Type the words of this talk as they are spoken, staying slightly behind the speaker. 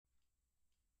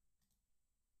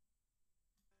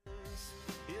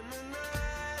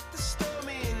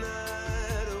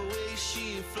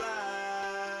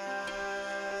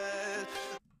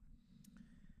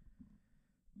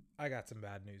I got some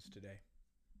bad news today.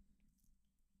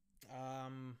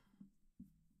 Um,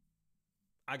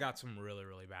 I got some really,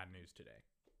 really bad news today.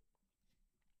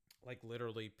 Like,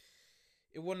 literally,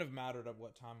 it wouldn't have mattered at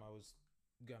what time I was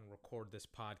gonna record this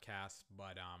podcast,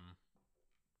 but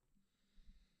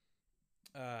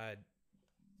uh,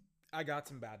 I got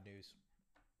some bad news.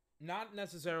 Not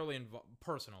necessarily in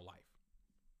personal life,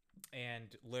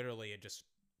 and literally, it just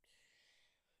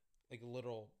like a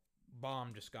little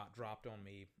bomb just got dropped on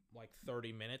me like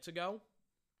 30 minutes ago,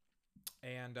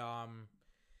 and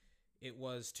it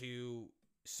was to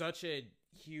such a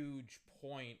huge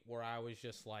point where I was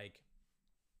just like,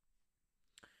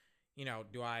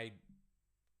 do I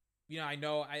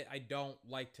know I don't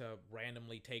like to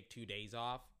randomly take 2 days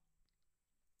off.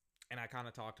 And I kind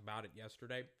of talked about it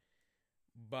yesterday.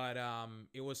 But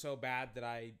it was so bad that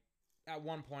at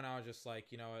one point, I was just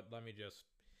like, you know what, let me just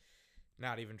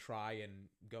not even try and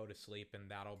go to sleep. And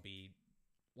that'll be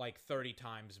like 30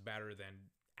 times better than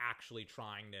actually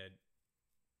trying to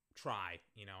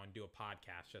and do a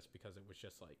podcast, just because it was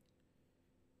just like,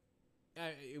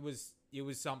 it was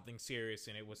something serious,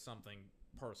 and it was something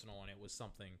personal, and it was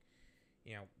something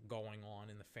going on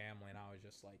in the family. And I was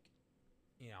just like,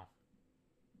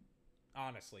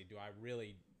 honestly, do I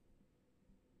really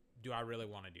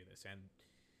want to do this? And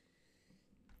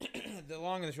the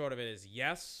long and the short of it is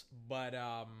yes, but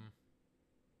I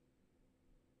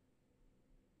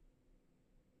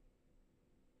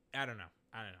don't know.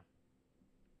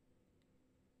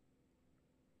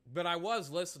 But I was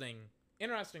listening.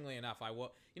 Interestingly enough, I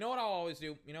will. You know what I'll always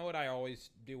do? You know what I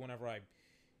always do whenever I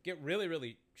get really,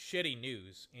 really shitty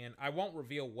news, and I won't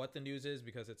reveal what the news is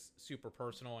because it's super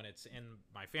personal and it's in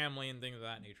my family and things of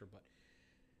that nature. But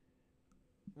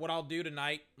what I'll do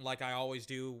tonight, like I always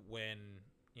do when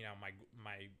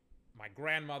my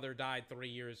grandmother died 3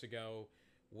 years ago,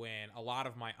 when a lot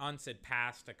of my aunts had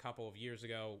passed a couple of years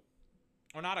ago,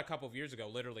 or not a couple of years ago,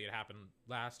 literally it happened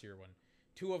last year when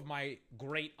two of my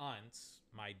great aunts,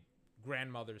 my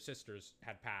grandmother's sisters,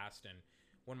 had passed, and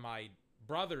when my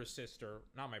my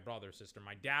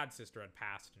dad's sister had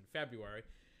passed in February,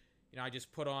 I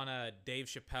just put on a Dave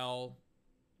Chappelle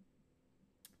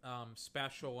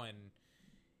special, and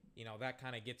that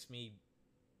kind of gets me.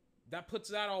 That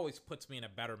always puts me in a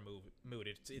better mood.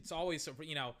 It's always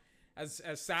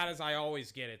as sad as I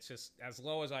always get. It's just as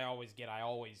low as I always get. I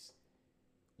always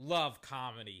love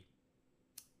comedy,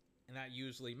 and that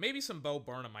usually maybe some Bo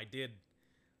Burnham. I did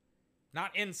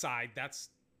not Inside. That's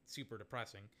super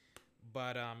depressing,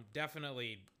 but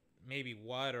definitely maybe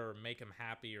What or Make Him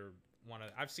Happy or one of.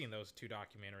 I've seen those two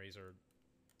documentaries or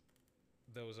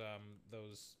those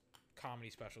comedy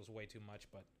specials way too much,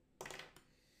 but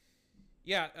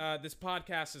yeah, this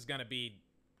podcast is gonna be.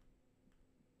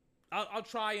 I'll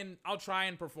try and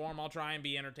perform. I'll try and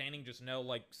be entertaining. Just know,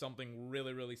 like, something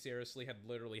really, really seriously had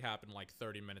literally happened like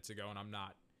 30 minutes ago, and I'm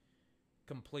not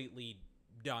completely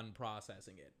done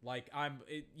processing it. Like,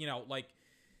 like,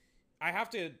 I have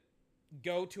to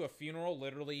go to a funeral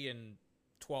literally in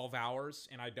 12 hours,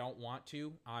 and I don't want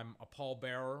to. I'm a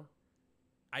pallbearer.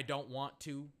 I don't want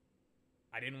to.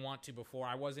 I didn't want to before.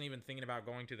 I wasn't even thinking about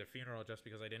going to the funeral just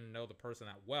because I didn't know the person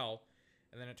that well.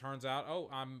 And then it turns out, oh,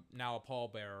 I'm now a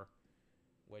pallbearer,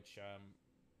 which I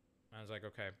was like,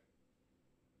 okay.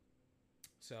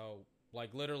 So,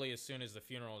 like, literally as soon as the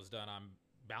funeral is done, I'm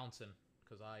bouncing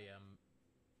because I am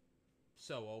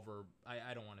so over.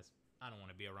 I don't want to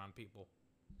be around people.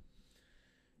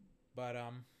 But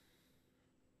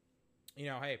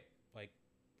hey, like,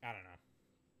 I don't know.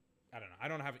 I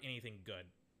don't have anything good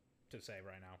to say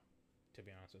right now, to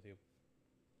be honest with you.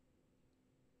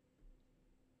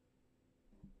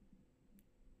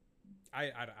 I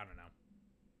don't know.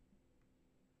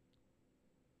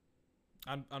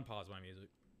 Unpause my music.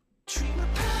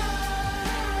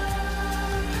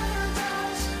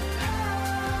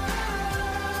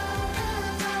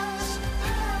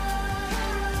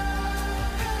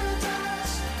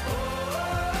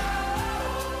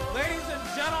 Ladies and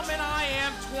gentlemen, I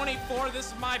am 24. This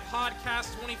is my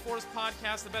podcast, 24's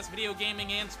podcast, the best video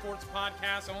gaming and sports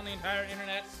podcast on the entire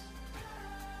internet.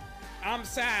 I'm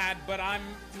sad, but I'm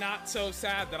not so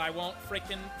sad that I won't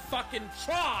freaking fucking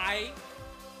try.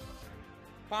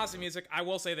 Pause the music. I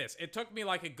will say this. It took me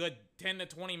like a good 10 to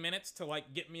 20 minutes to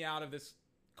like get me out of this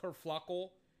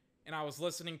kerfluckle. And I was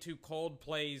listening to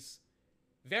Coldplay's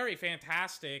very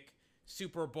fantastic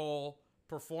Super Bowl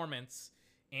performance.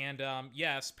 And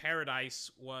yes,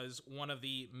 Paradise was one of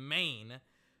the main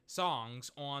songs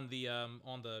on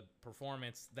the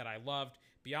performance that I loved.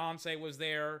 Beyonce was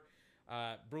there.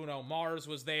 Bruno Mars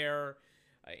was there.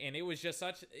 And it was just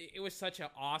such an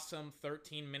awesome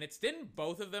 13 minutes. Didn't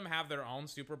both of them have their own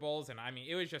Super Bowls? And I mean,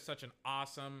 it was just such an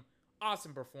awesome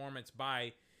performance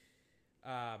by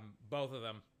both of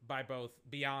them, by both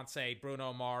Beyonce,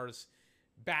 Bruno Mars,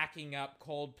 backing up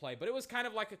Coldplay. But it was kind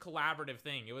of like a collaborative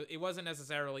thing. It wasn't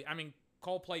necessarily, I mean,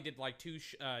 Coldplay did like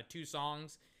two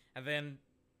songs, and then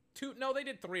they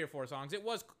did 3 or 4 songs. It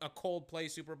was a Coldplay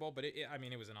Super Bowl, but I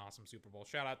mean, it was an awesome Super Bowl.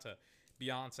 Shout out to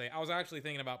Beyonce. I was actually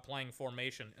thinking about playing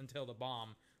Formation until the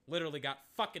bomb literally got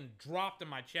fucking dropped in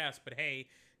my chest, but hey,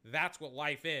 that's what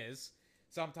life is.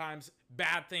 Sometimes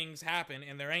bad things happen,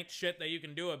 and there ain't shit that you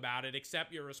can do about it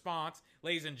except your response.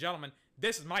 Ladies and gentlemen,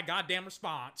 this is my goddamn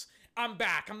response. I'm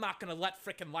back. I'm not gonna let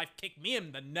freaking life kick me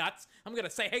in the nuts. I'm gonna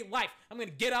say, hey, life. I'm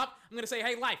gonna get up. I'm gonna say,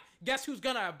 hey, life. Guess who's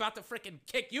about to freaking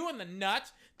kick you in the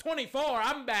nuts? 24.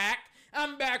 I'm back.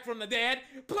 I'm back from the dead.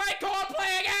 Play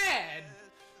Coldplay again.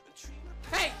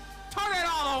 Hey, turn it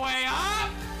all the way up.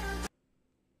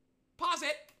 Pause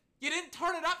it. You didn't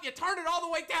turn it up. You turned it all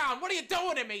the way down. What are you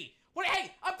doing to me?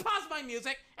 Hey, unpause my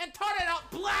music and turn it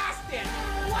up. Blast it.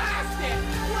 Blast it.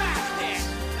 Blast it.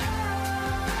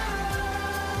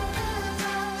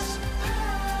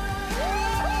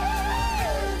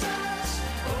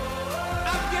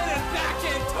 I'm getting back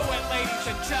into it, ladies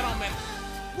and gentlemen.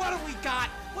 What do we got?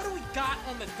 What do we got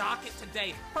on the docket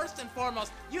today? First and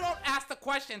foremost, you don't ask the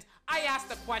questions. I ask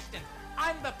the questions.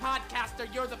 I'm the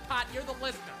podcaster. You're the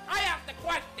listener. I ask the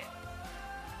question.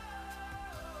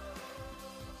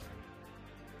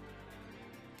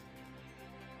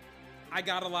 I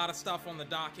got a lot of stuff on the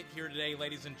docket here today,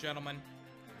 ladies and gentlemen.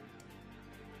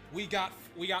 We got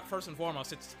first and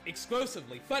foremost, it's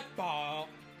exclusively football.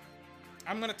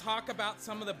 I'm going to talk about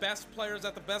some of the best players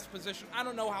at the best position. I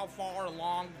don't know how far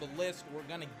along the list we're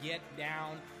going to get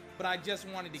down, but I just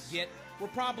wanted to we're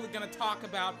probably going to talk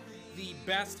about the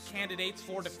best candidates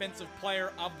for Defensive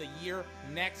Player of the Year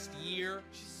next year.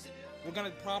 We're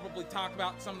going to probably talk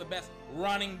about some of the best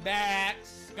running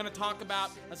backs. We're going to talk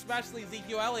about, especially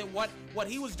Ezekiel Elliott, what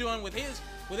he was doing with his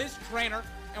trainer.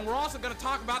 And we're also going to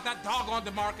talk about that doggone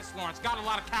DeMarcus Lawrence. Got a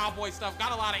lot of Cowboy stuff,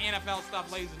 got a lot of NFL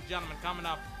stuff, ladies and gentlemen, coming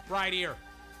up right here.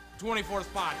 24's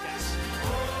podcast.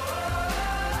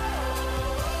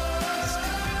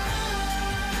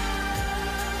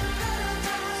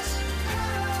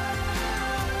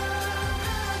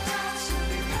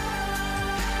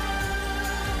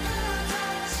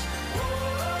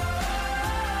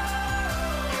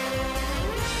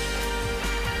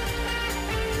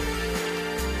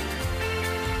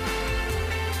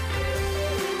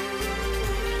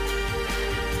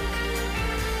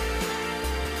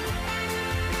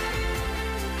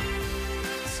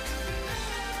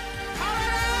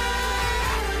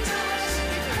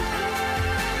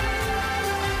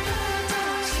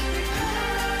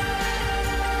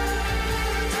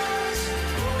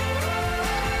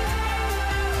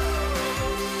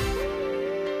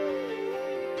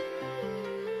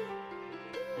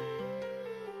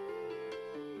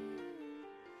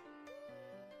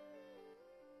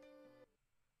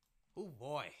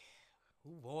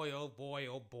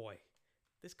 Oh boy.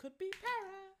 This could be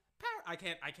para. I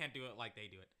can't do it like they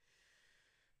do it.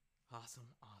 Awesome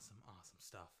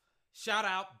stuff.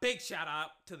 Big shout out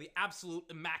to the absolute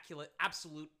immaculate,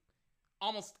 absolute,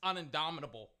 almost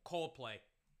unindomitable Coldplay.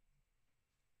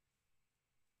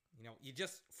 You know, you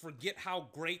just forget how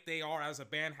great they are as a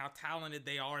band, how talented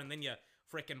they are, and then you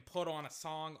freaking put on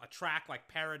a track like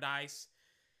Paradise,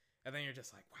 and then you're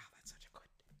just like, wow, that's such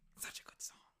a good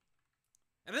song.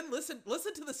 And then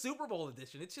listen to the Super Bowl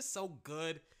edition. It's just so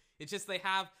good. It's just they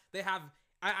have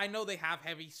I know they have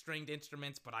heavy stringed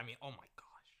instruments, but I mean, oh my gosh.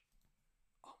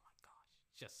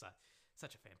 Just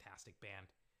such a fantastic band.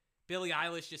 Billie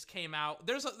Eilish just came out.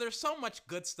 There's so much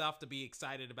good stuff to be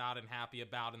excited about and happy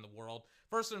about in the world.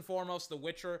 First and foremost, The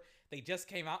Witcher. They just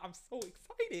came out. I'm so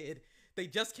excited. They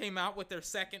just came out with their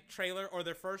second trailer, or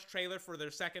their first trailer for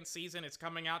their second season. It's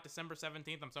coming out December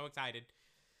 17th. I'm so excited.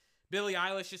 Billie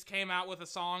Eilish just came out with a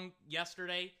song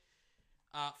yesterday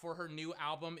for her new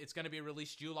album. It's going to be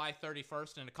released July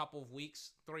 31st in a couple of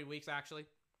weeks. 3 weeks, actually.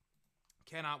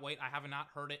 Cannot wait. I have not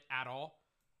heard it at all.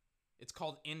 It's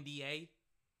called NDA.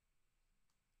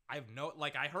 I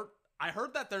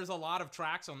heard that there's a lot of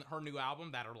tracks on her new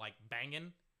album that are like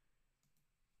banging.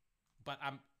 But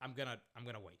I'm gonna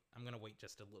wait. I'm gonna wait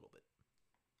just a little bit.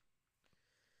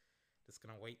 Just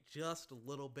gonna wait just a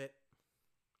little bit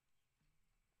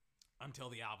until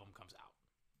the album comes out.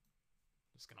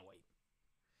 Just gonna wait.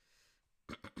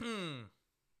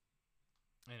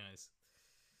 Anyways.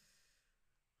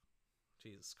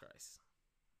 Jesus Christ.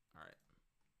 All right.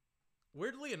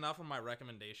 Weirdly enough, on my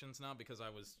recommendations now, because I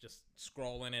was just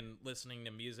scrolling and listening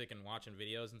to music and watching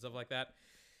videos and stuff like that,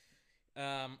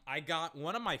 I got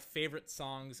one of my favorite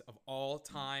songs of all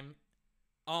time.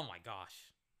 Oh my gosh.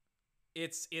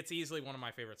 It's easily one of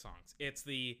my favorite songs. It's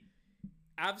the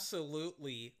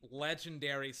absolutely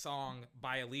legendary song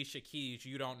by Alicia Keys,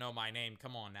 You Don't Know My Name.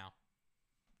 Come on now.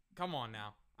 Come on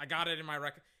now. I got it in my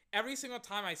record. Every single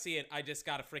time I see it, I just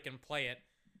gotta freaking play it.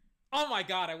 Oh my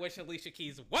god, I wish Alicia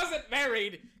Keys wasn't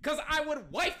married, because I would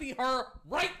wifey her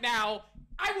right now.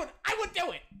 I would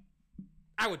do it.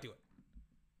 I would do it.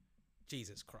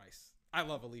 Jesus Christ. I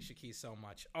love Alicia Keys so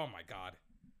much. Oh my god.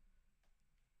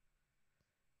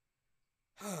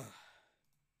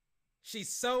 She's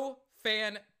so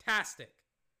fantastic.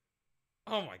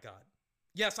 Oh my god.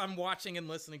 Yes, I'm watching and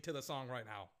listening to the song right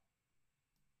now.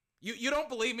 You don't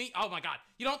believe me? Oh my god.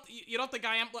 You don't think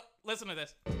I am? Listen to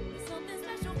this.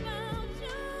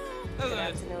 Good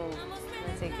afternoon. Can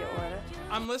I take your order?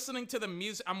 I'm listening to the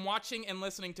music. I'm watching and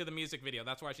listening to the music video.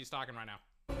 That's why she's talking right now.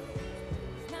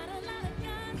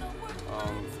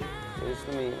 It's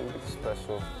me,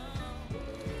 special.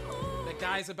 The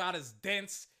guy's about as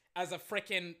dense as a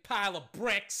freaking pile of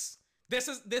bricks. This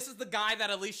is the guy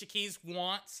that Alicia Keys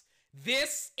wants.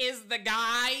 This is the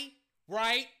guy,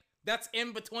 right? That's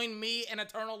in between me and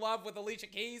eternal love with Alicia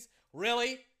Keys.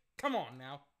 Really? Come on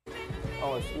now.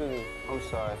 Oh, excuse me. I'm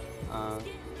sorry.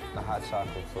 The hot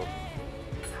chocolate too.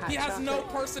 He has no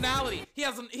personality. He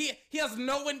has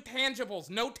no intangibles,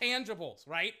 no tangibles,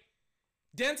 right?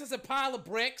 Dense as a pile of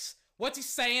bricks. What's he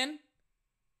saying?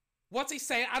 What's he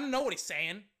saying? I don't know what he's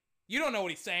saying. You don't know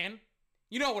what he's saying.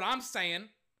 You know what I'm saying.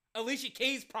 Alicia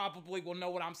Keys probably will know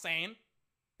what I'm saying.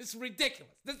 This is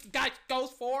ridiculous. This guy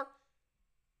goes for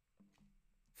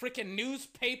freaking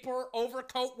newspaper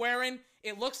overcoat wearing.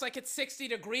 It looks like it's 60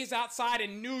 degrees outside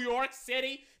in New York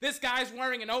City. This guy's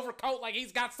wearing an overcoat like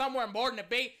he's got somewhere more than to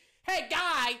be. Hey,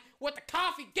 guy with the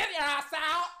coffee, get your ass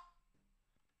out!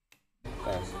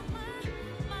 Thanks.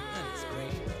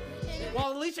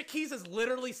 While Alicia Keys is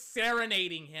literally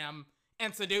serenading him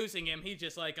and seducing him, he's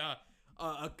just like,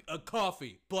 a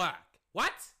coffee, black.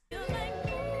 What?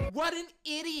 What an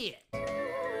idiot!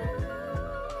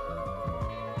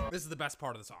 This is the best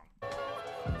part of the song.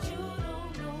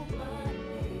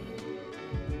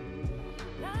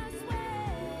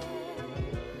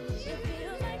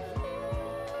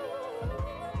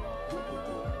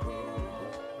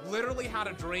 Literally had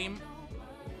a dream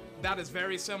that is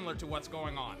very similar to what's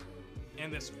going on in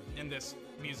this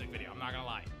music video. I'm not gonna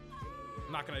lie.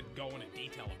 I'm not gonna go into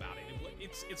detail about it.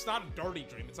 It's not a dirty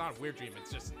dream. It's not a weird dream.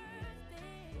 It's just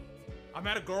I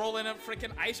met a girl in a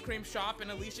freaking ice cream shop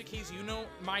and Alicia Keys, You Know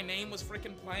My Name was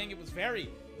freaking playing. It was very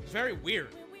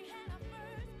weird.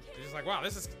 It's just like, wow,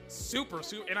 this is super,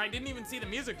 and I didn't even see the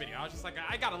music video. I was just like,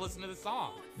 I gotta listen to this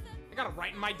song. I gotta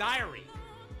write in my diary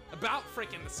about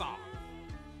freaking the song.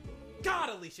 God,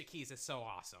 Alicia Keys is so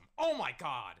awesome. Oh my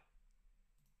God.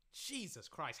 Jesus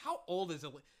Christ. How old is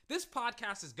it? This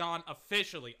podcast has gone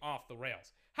officially off the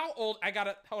rails. How old?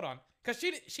 Hold on. Because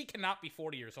she cannot be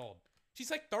 40 years old. She's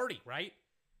like 30, right?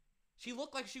 She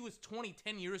looked like she was 20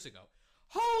 10 years ago.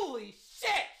 Holy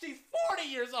shit! She's 40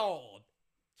 years old!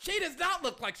 She does not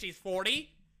look like she's 40.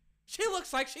 She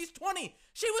looks like she's 20.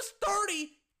 She was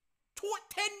 30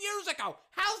 10 years ago.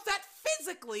 How's that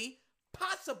physically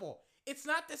possible? It's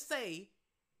not to say...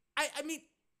 I mean...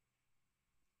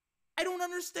 I don't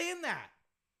understand that.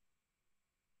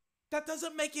 That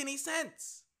doesn't make any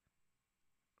sense.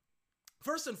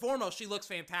 First and foremost, she looks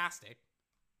fantastic.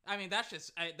 I mean, that's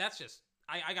just, I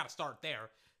gotta start there.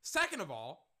 Second of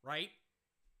all, right?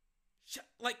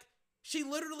 She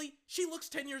looks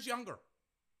 10 years younger.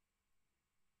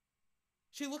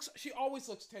 She always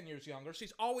looks 10 years younger.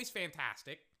 She's always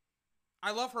fantastic.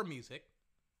 I love her music.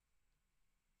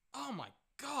 Oh my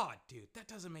God, dude, that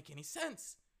doesn't make any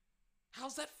sense.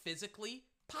 How's that physically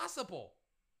possible?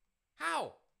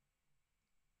 How?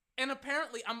 And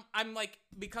apparently, I'm like,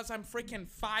 because I'm freaking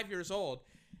 5 years old,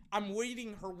 I'm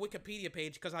reading her Wikipedia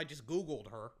page because I just Googled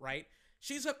her, right?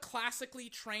 She's a classically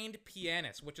trained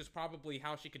pianist, which is probably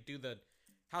how she could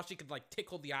like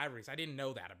tickle the ivories. I didn't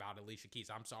know that about Alicia Keys.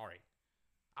 I'm sorry.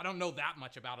 I don't know that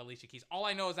much about Alicia Keys. All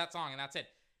I know is that song and that's it.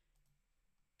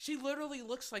 She literally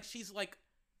looks like she's like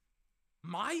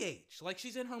my age. Like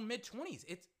she's in her mid-20s.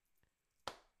 It's...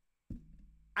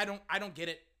 I don't get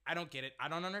it. I don't get it. I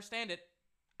don't understand it.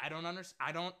 I don't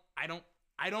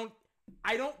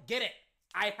get it.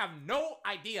 I have no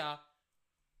idea.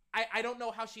 I don't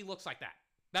know how she looks like that.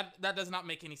 That does not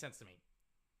make any sense to me.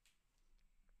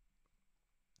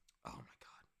 Oh my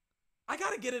God. I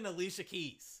gotta get an Alicia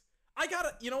Keys.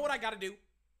 You know what I gotta do?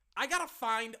 I gotta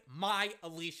find my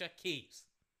Alicia Keys.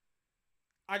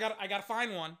 I gotta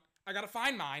find one. I gotta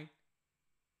find mine.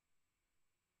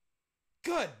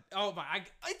 Good. Oh my!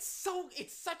 It's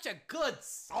such a good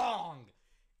song.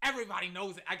 Everybody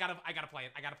knows it. I gotta play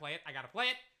it. I gotta play it. I gotta play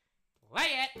it. Play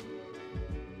it.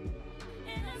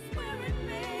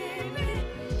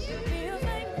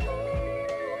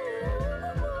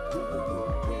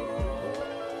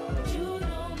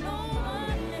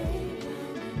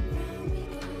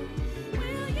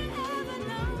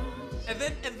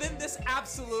 And then this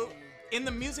absolute, in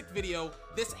the music video,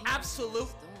 this absolute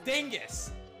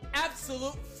dingus,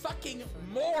 absolute fucking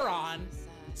moron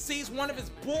sees one of his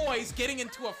boys getting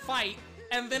into a fight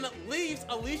and then leaves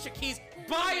Alicia Keys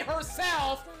by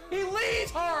herself. He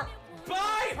leaves her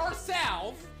by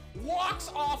herself, walks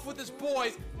off with his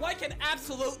boys like an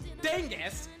absolute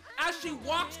dingus as she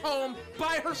walks home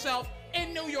by herself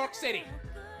in New York City.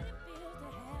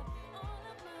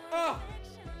 Oh.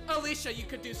 Alicia, you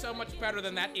could do so much better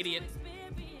than that idiot.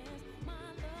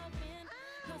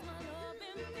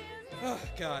 Oh,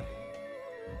 God.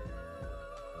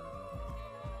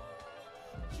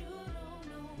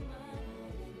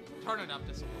 Turn it up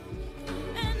just a little.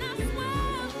 And I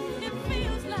swear it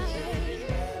feels like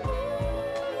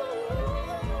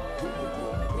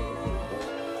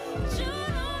you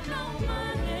don't know my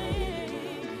name.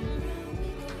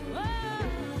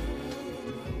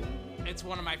 It's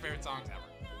one of my favorite songs ever.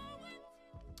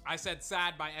 I said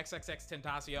Sad by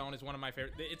XXXTentacion is one of my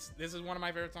favorite. This is one of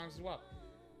my favorite songs as well.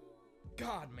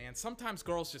 God, man, sometimes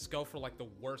girls just go for like the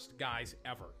worst guys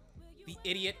ever. The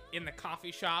idiot in the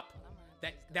coffee shop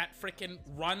that freaking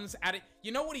runs at it.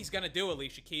 You know what he's gonna do,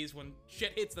 Alicia Keys, when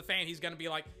shit hits the fan? He's gonna be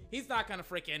like, he's not gonna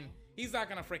freaking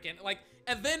like,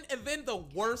 and then the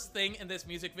worst thing in this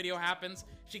music video happens.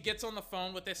 She gets on the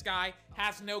phone with this guy,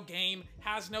 has no game,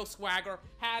 has no swagger,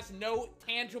 has no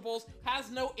tangibles,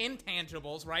 has no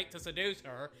intangibles, right, to seduce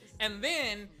her, and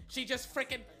then she just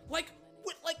freaking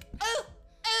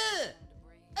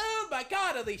oh my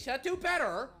God, Alicia, do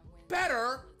better,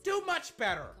 do much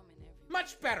better.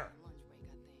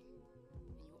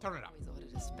 Turn it up.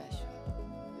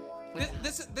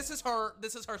 This is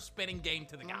her spitting game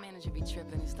to the guy. My manager be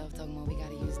tripping and stuff, talking about we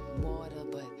gotta use water,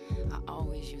 but I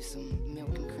always use some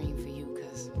milk and cream for you,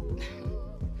 cause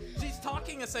she's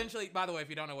talking essentially, by the way, if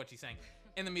you don't know what she's saying,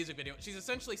 in the music video, she's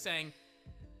essentially saying,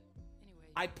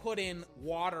 I put in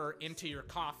water into your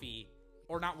coffee,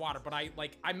 or not water, but I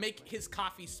make his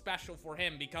coffee special for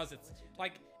him because it's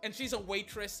like, and she's a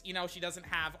waitress, you know, she doesn't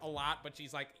have a lot, but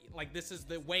she's like this is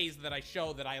the ways that I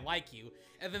show that I like you.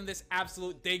 And then this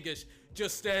absolute dingus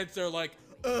just stands there like,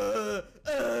 I'm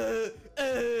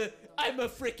a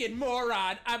freaking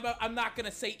moron. I'm not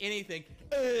gonna say anything.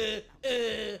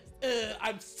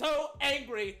 I'm so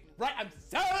angry, right? I'm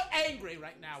so angry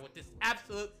right now with this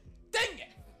absolute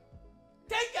dingus.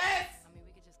 I mean,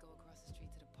 we could just go across the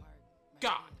street to the park. Right?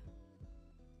 God,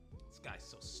 this guy's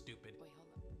so stupid. Wait, hold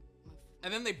up.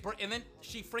 And then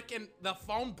she freaking, the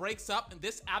phone breaks up, and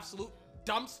this absolute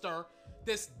dumpster,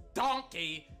 this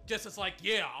donkey, just is like,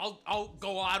 yeah, I'll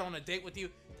go out on a date with you.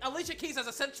 Alicia Keys has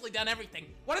essentially done everything.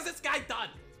 What has this guy done?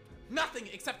 Nothing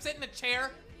except sit in a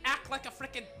chair, act like a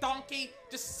freaking donkey,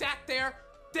 just sat there,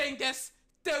 dingus,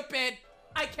 stupid.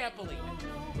 I can't believe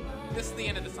it. This is the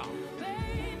end of the song.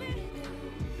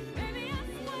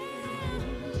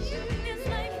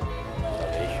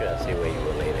 I see where you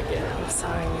were late again. I'm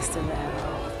sorry, Mr.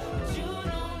 Barrow.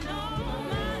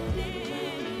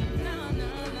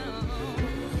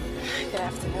 Good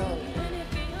afternoon.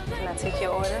 Can I take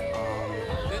your order?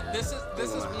 This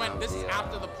is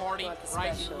after the party,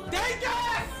 right?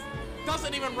 Dingus!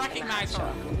 Doesn't even recognize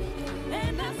her.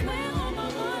 And that's where all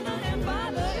my mother and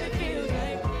father it feels like.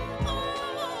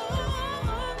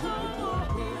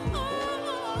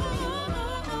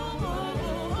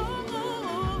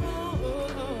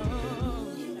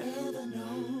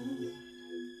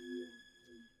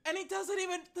 And he doesn't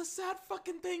even, the sad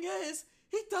fucking thing is,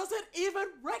 he doesn't even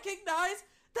recognize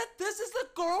that this is the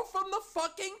girl from the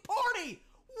fucking party.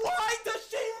 Why does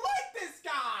she like this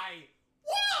guy?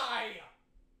 Why?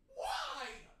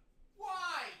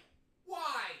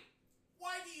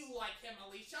 Why do you like him,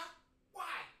 Alicia?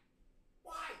 Why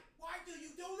do you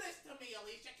do this to me,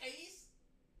 Alicia Keys?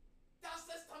 Does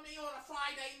this to me on a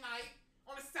Friday night,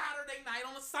 on a Saturday night,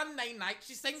 on a Sunday night.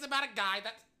 She sings about a guy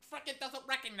that frickin' doesn't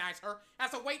recognize her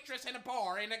as a waitress in a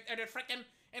bar in a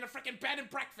frickin' bed and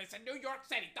breakfast in New York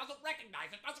City. Doesn't recognize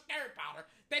her, doesn't care about her.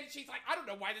 Then she's like, I don't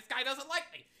know why this guy doesn't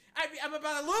like me. I'm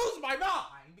about to lose my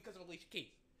mind because of Alicia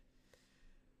Keys.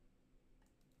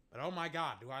 But oh my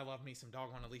God, do I love me some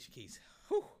doggone Alicia Keys.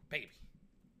 Whew, baby.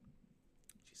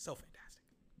 She's so fantastic.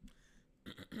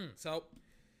 So,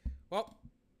 well,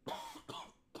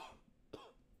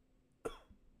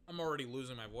 I'm already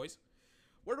losing my voice.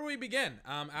 Where do we begin?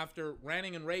 After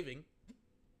ranting and raving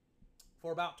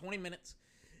for about 20 minutes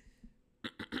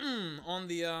on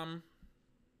the, oh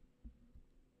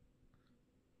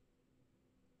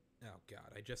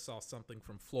God, I just saw something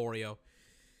from Florio.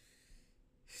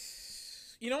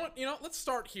 You know what? Let's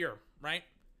start here, right?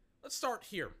 Let's start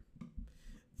here.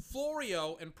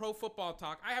 Florio and Pro Football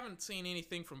Talk, I haven't seen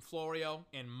anything from Florio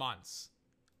in months.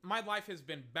 My life has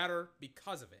been better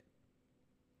because of it.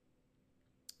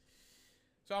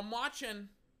 So I'm watching,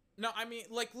 no, I mean,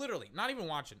 like, literally, not even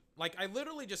watching. Like, I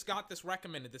literally just got this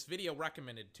video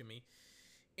recommended to me.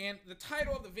 And the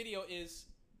title of the video is,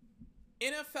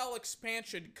 NFL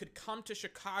expansion could come to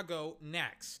Chicago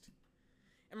next.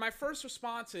 And my first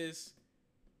response is,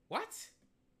 what?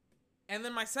 And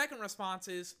then my second response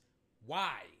is,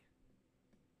 why?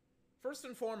 First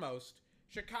and foremost,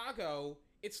 Chicago,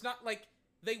 it's not like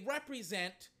they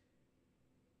represent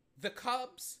the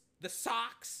Cubs, the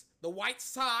Sox, the White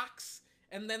Sox,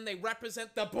 and then they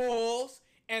represent the Bulls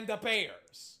and the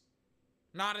Bears.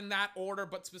 Not in that order,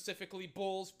 but specifically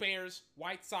Bulls, Bears,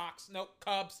 White Sox, no,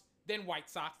 Cubs, then White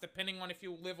Sox, depending on if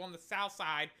you live on the south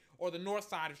side or the north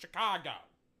side of Chicago.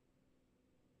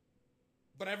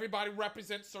 But everybody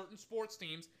represents certain sports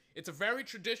teams. It's a very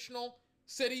traditional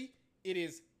city. It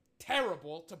is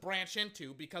terrible to branch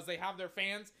into because they have their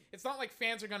fans. It's not like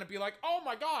fans are going to be like, oh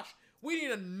my gosh, we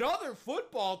need another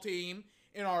football team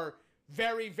in our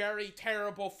very, very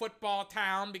terrible football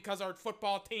town because our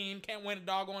football team can't win a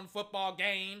doggone football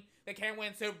game. They can't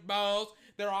win Super Bowls.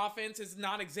 Their offense is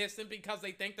non-existent because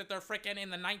they think that they're freaking in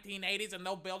the 1980s and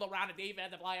they'll build around a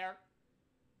defensive player.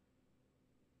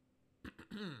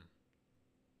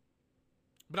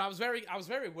 But I was very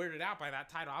weirded out by that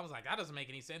title. I was like, that doesn't make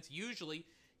any sense. Usually,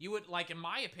 you would, like, in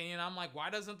my opinion, I'm like, why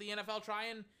doesn't the NFL try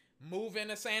and move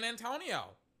into San Antonio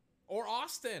or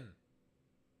Austin?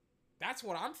 That's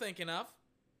what I'm thinking of.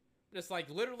 Just like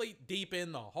literally deep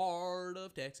in the heart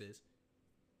of Texas.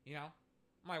 You know?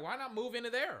 I'm like, why not move into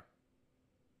there?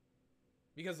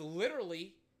 Because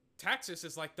literally, Texas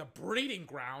is like the breeding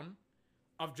ground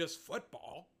of just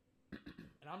football.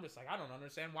 And I'm just like, I don't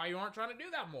understand why you aren't trying to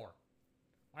do that more.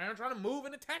 Why aren't you trying to move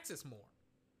into Texas more?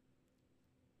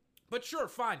 But sure,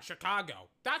 fine, Chicago.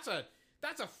 That's a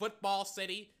football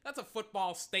city. That's a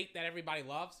football state that everybody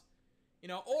loves. You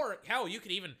know, or hell, you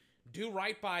could even do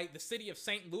right by the city of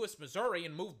St. Louis, Missouri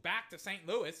and move back to St.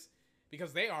 Louis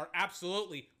because they are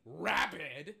absolutely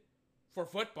rabid for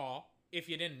football, if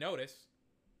you didn't notice.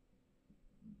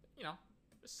 You know,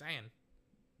 just saying.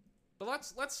 But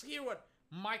let's hear what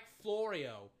Mike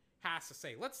Florio has to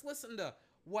say. Let's listen to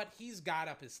what he's got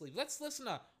up his sleeve. Let's listen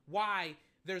to why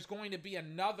there's going to be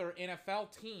another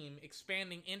NFL team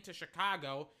expanding into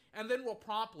Chicago, and then we'll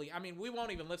promptly, I mean, we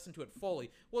won't even listen to it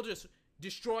fully. We'll just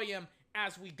destroy him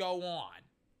as we go on.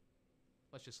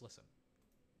 Let's just listen.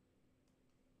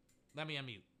 Let me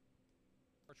unmute.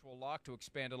 Virtual lock to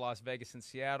expand to Las Vegas and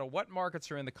Seattle. What markets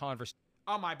are in the conversation?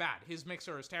 Oh, my bad. His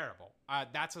mixer is terrible.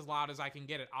 That's as loud as I can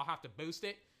get it. I'll have to boost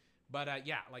it. But,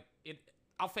 yeah, like,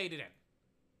 I'll fade it in.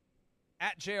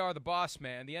 At JR the Boss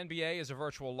Man, the NBA is a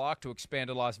virtual lock to expand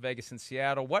to Las Vegas and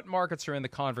Seattle. What markets are in the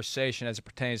conversation as it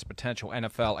pertains to potential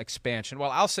NFL expansion? Well,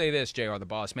 I'll say this, JR the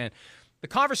Boss Man. The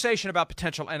conversation about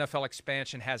potential NFL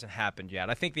expansion hasn't happened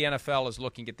yet. I think the NFL is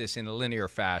looking at this in a linear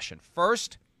fashion.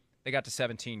 First, they got to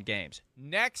 17 games.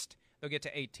 Next, they'll get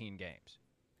to 18 games.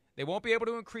 They won't be able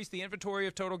to increase the inventory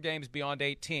of total games beyond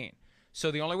 18. So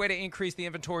the only way to increase the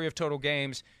inventory of total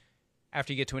games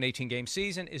after you get to an 18-game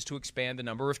season is to expand the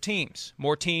number of teams.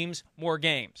 More teams, more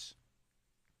games.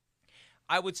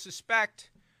 I would suspect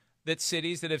that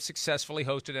cities that have successfully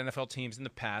hosted NFL teams in the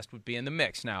past would be in the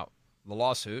mix. Now, the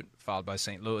lawsuit filed by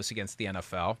St. Louis against the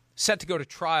NFL, set to go to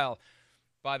trial,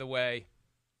 by the way,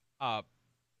 right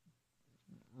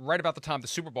about the time the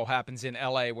Super Bowl happens in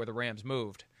L.A. where the Rams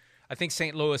moved. I think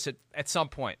St. Louis at some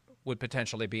point would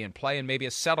potentially be in play, and maybe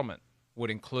a settlement would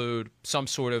include some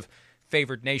sort of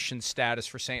favored nation status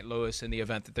for St. Louis in the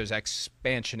event that there's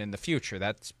expansion in the future.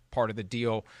 That's part of the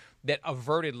deal that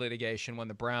averted litigation when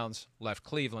the Browns left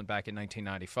Cleveland back in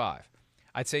 1995.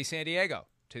 I'd say San Diego,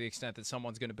 to the extent that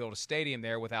someone's going to build a stadium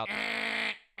there without...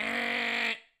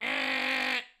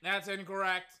 That's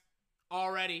incorrect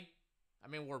already. I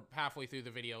mean, we're halfway through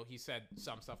the video. He said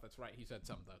some stuff that's right. He said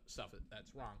some stuff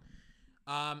that's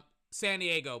wrong. San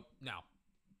Diego, no.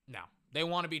 They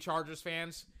want to be Chargers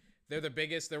fans. They're the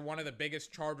biggest. They're one of the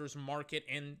biggest Chargers market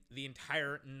in the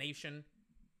entire nation.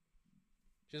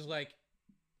 Just like,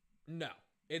 no.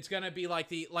 It's going to be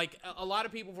like a lot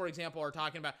of people, for example, are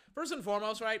talking about, first and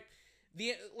foremost, right?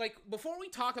 Before we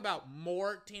talk about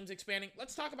more teams expanding,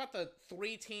 let's talk about the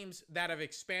 3 teams that have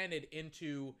expanded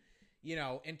into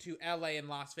LA and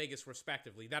Las Vegas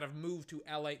respectively, that have moved to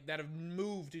LA, that have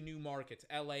moved to new markets,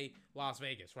 LA, Las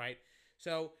Vegas, right?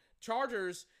 So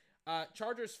Chargers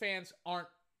fans aren't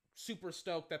super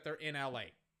stoked that they're in LA.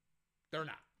 They're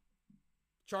not.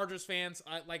 Chargers fans,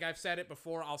 like I've said it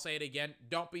before, I'll say it again,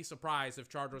 don't be surprised if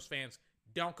Chargers fans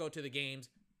don't go to the games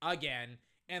again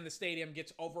and the stadium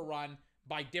gets overrun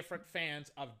by different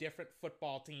fans of different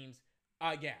football teams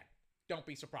again. Don't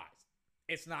be surprised.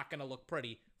 It's not going to look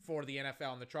pretty for the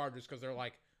NFL and the Chargers because they're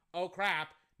like, oh crap,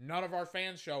 none of our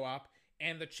fans show up,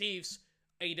 and the Chiefs,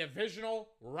 a divisional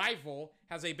rival,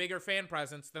 has a bigger fan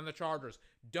presence than the Chargers.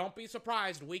 Don't be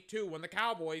surprised week 2 when the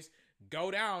Cowboys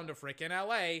go down to freaking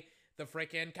LA, the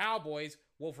freaking Cowboys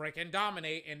will freaking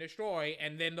dominate and destroy,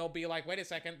 and then they'll be like, wait a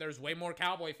second, there's way more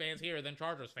Cowboy fans here than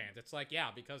Chargers fans. It's like, yeah,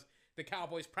 because the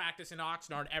Cowboys practice in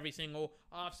Oxnard every single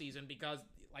offseason because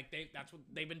that's what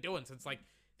they've been doing since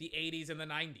the 80s and the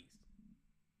 90s.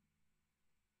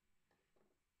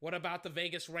 What about the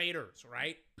Vegas Raiders,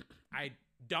 right? I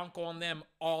dunk on them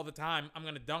all the time. I'm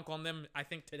going to dunk on them, I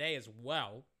think, today as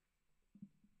well.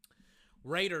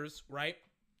 Raiders, right?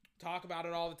 Talk about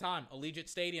it all the time. Allegiant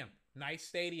Stadium. Nice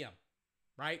stadium,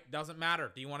 right? Doesn't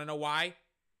matter. Do you want to know why?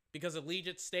 Because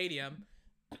Allegiant Stadium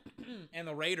and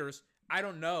the Raiders, I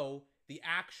don't know the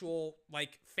actual,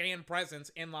 fan presence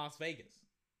in Las Vegas.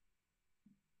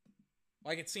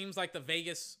 It seems like the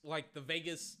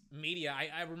Vegas media,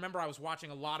 I remember I was watching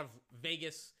a lot of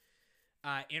Vegas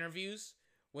interviews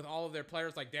with all of their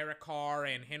players like Derek Carr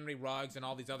and Henry Ruggs and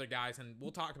all these other guys, and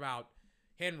we'll talk about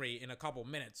Henry in a couple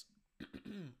minutes.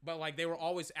 But they were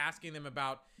always asking them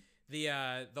about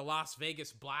the Las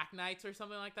Vegas Black Knights or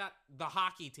something like that, the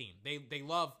hockey team. They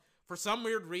love, for some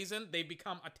weird reason, they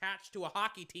become attached to a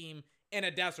hockey team in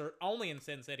a desert, only in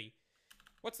Sin City.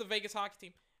 What's the Vegas hockey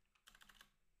team?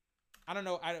 I don't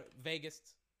know. Vegas.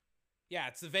 Yeah,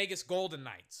 it's the Vegas Golden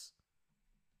Knights.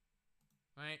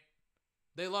 Right?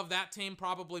 They love that team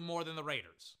probably more than the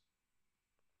Raiders.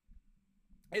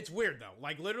 It's weird, though.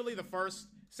 Literally the first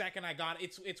second I got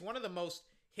it, it's one of the most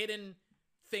hidden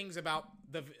things about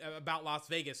Las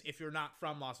Vegas. If you're not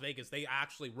from Las Vegas, they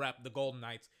actually rep the Golden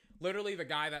Knights. Literally, the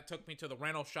guy that took me to the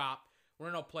rental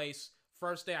place,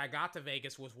 first day I got to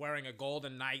Vegas, was wearing a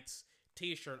Golden Knights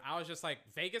t-shirt. I was just like,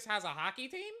 Vegas has a hockey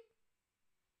team?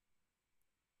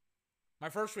 My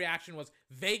first reaction was,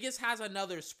 Vegas has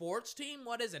another sports team?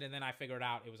 What is it? And then I figured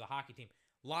out it was a hockey team.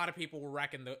 A lot of people were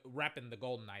repping the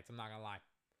Golden Knights, I'm not going to lie.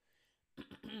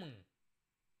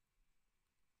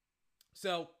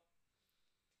 So,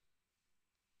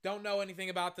 don't know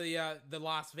anything about the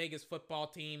Las Vegas football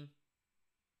team.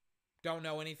 Don't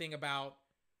know anything about,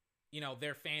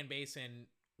 their fan base and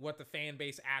what the fan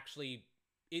base actually,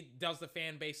 does the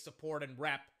fan base support and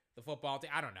rep the football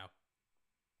team? I don't know.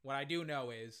 What I do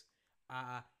know is,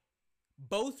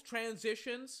 both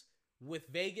transitions with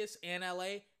Vegas and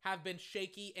LA have been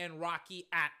shaky and rocky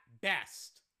at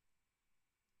best.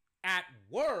 At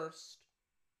worst,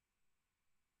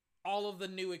 all of the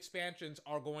new expansions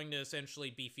are going to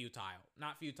essentially be futile.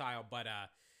 Not futile, but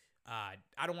I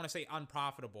don't want to say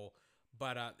unprofitable,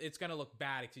 but it's going to look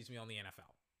bad, on the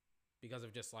NFL. Because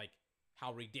of just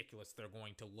how ridiculous they're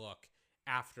going to look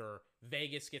after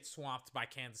Vegas gets swamped by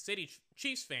Kansas City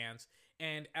Chiefs fans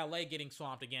and LA getting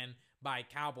swamped again by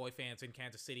Cowboy fans and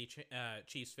Kansas City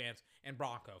Chiefs fans and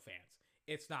Bronco fans.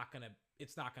 It's not gonna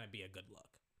be a good look.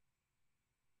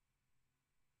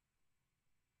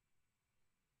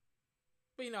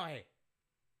 But hey,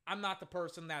 I'm not the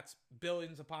person that's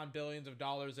billions upon billions of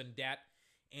dollars in debt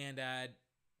and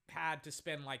had to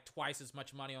spend twice as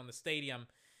much money on the stadium.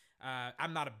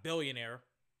 I'm not a billionaire.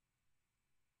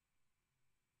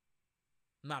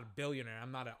 I'm not a billionaire.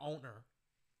 I'm not an owner.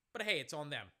 But hey, it's on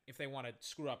them if they want to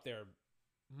screw up their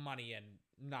money and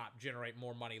not generate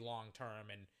more money long term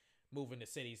and move into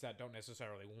cities that don't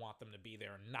necessarily want them to be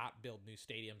there and not build new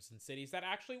stadiums in cities that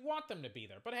actually want them to be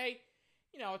there. But hey,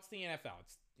 it's the NFL.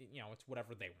 It's it's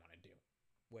whatever they want to do,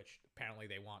 which apparently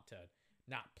they want to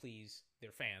not please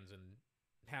their fans and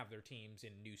have their teams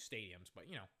in new stadiums, but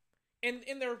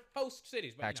in their host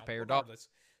cities. But Taxpayer regardless,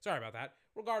 sorry about that.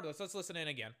 Regardless, let's listen in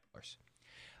again.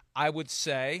 I would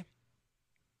say,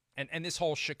 and this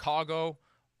whole Chicago,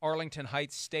 Arlington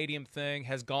Heights Stadium thing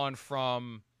has gone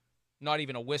from not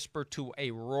even a whisper to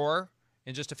a roar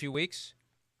in just a few weeks.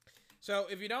 So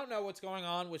if you don't know what's going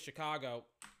on with Chicago,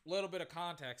 a little bit of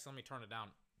context. Let me turn it down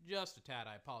just a tad.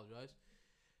 I apologize.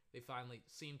 They finally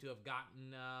seem to have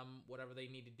gotten whatever they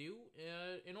need to do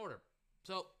in order.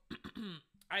 So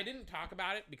I didn't talk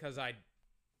about it because I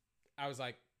was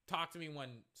like, talk to me when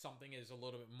something is a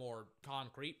little bit more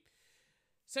concrete.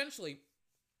 Essentially,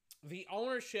 the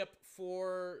ownership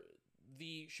for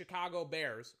the Chicago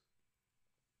Bears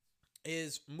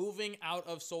is moving out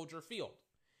of Soldier Field.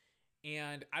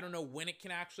 And I don't know when it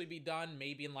can actually be done,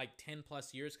 maybe in like 10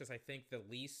 plus years, because I think the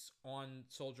lease on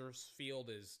Soldier Field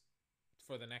is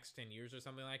for the next 10 years or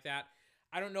something like that.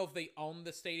 I don't know if they own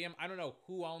the stadium. I don't know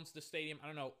who owns the stadium. I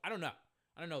don't know. I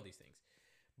don't know these things.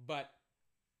 But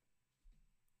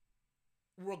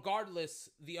regardless,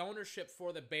 the ownership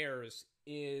for the Bears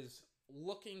is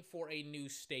looking for a new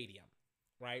stadium,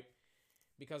 right?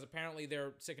 Because apparently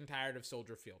they're sick and tired of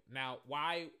Soldier Field. Now,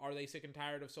 why are they sick and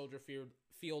tired of Soldier Field?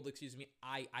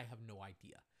 I have no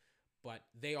idea. But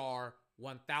they are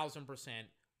 1,000%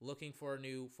 looking for a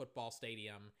new football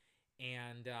stadium.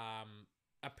 And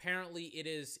apparently it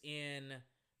is in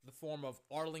the form of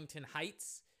Arlington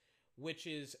Heights, which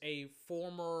is a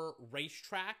former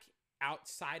racetrack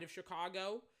outside of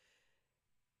Chicago.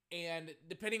 And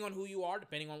depending on who you are,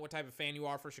 depending on what type of fan you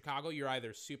are for Chicago, you're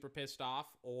either super pissed off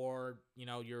or,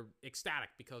 you're ecstatic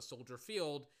because Soldier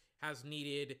Field has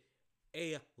needed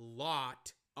a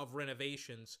lot of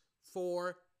renovations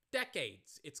for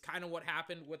decades. It's kind of what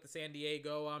happened with the San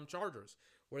Diego Chargers,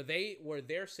 where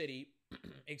their city,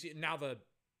 now the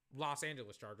Los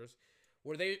Angeles Chargers,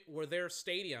 where their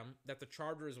stadium that the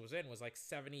Chargers was in was like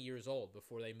 70 years old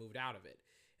before they moved out of it.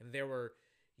 And there were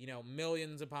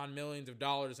millions upon millions of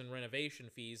dollars in renovation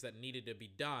fees that needed to be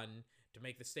done to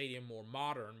make the stadium more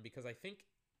modern, because I think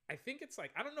it's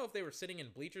like, I don't know if they were sitting in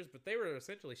bleachers, but they were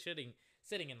essentially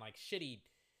sitting in like shitty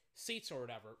seats or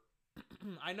whatever.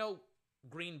 I know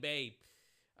Green Bay,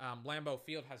 Lambeau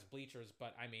Field has bleachers,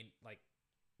 but I mean, like,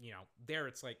 there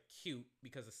it's like cute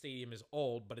because the stadium is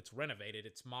old, but it's renovated,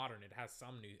 it's modern, it has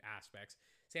some new aspects.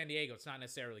 San Diego, it's not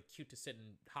necessarily cute to sit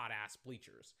in hot ass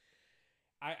bleachers.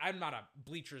 I'm not a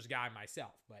bleachers guy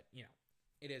myself, but,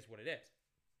 it is what it is.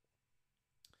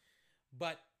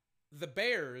 But the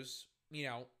Bears,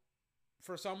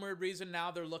 for some weird reason,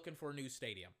 now they're looking for a new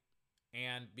stadium.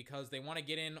 And because they want to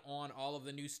get in on all of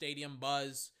the new stadium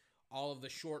buzz, all of the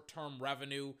short-term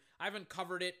revenue. I haven't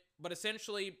covered it, but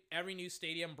essentially every new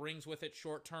stadium brings with it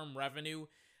short-term revenue.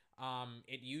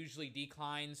 It usually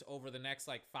declines over the next,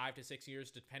 5 to 6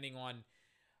 years, depending on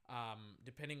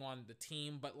the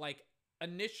team. But,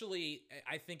 initially,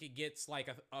 I think it gets like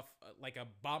a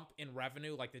bump in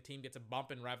revenue. Like the team gets a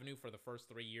bump in revenue for the first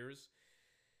 3 years,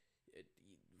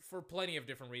 for plenty of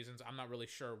different reasons. I'm not really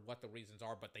sure what the reasons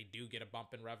are, but they do get a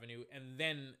bump in revenue, and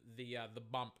then the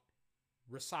bump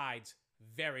resides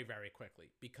very, very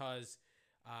quickly, because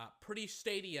pretty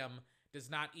stadium does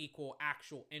not equal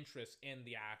actual interest in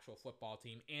the actual football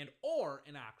team or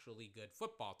an actually good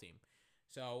football team.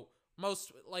 So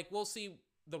we'll see.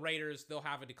 The Raiders, they'll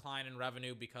have a decline in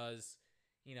revenue because,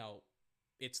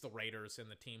 it's the Raiders and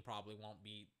the team probably won't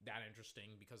be that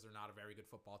interesting because they're not a very good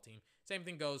football team. Same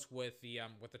thing goes with the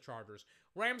Chargers.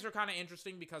 Rams are kind of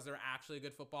interesting because they're actually a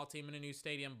good football team in a new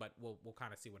stadium, but we'll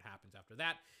kind of see what happens after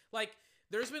that.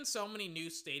 There's been so many new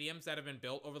stadiums that have been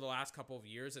built over the last couple of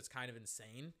years, it's kind of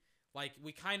insane.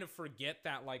 We kind of forget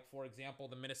that, for example,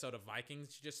 the Minnesota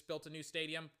Vikings just built a new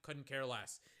stadium. Couldn't care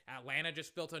less. Atlanta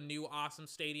just built a new awesome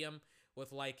stadium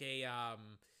with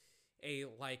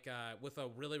with a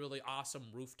really, really awesome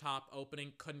rooftop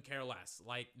opening. Couldn't care less.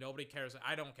 Nobody cares.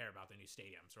 I don't care about the new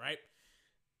stadiums, right?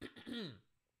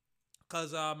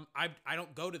 Because I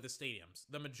don't go to the stadiums.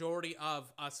 The majority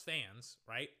of us fans,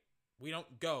 right? We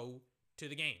don't go to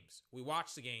the games. We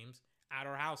watch the games at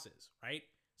our houses, right?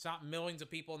 It's not millions of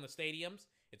people in the stadiums.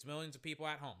 It's millions of people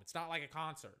at home. It's not like a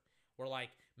concert where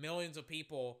millions of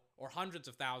people or hundreds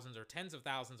of thousands or tens of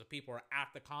thousands of people are at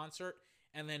the concert.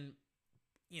 And then,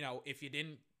 if you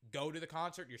didn't go to the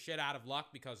concert, you're shit out of luck,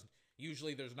 because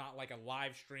usually there's not a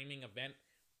live streaming event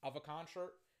of a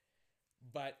concert.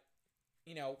 But,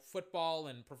 football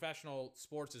and professional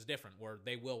sports is different, where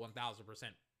they will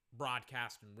 1,000%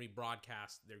 broadcast and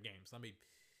rebroadcast their games. I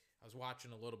was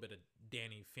watching a little bit of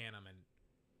Danny Phantom, and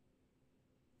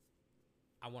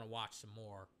I want to watch some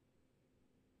more.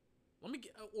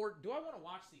 Or do I want to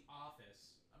watch The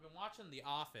Office? I've been watching The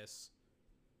Office.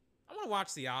 I want to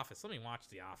watch The Office. Let me watch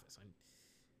The Office. I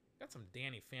got some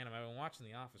Danny Phantom. I've been watching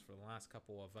The Office for the last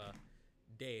couple of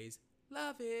days.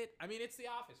 Love it. It's The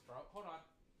Office, bro. Hold on.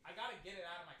 I got to get it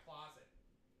out of my closet.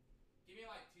 Give me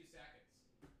 2 seconds.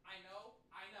 I know.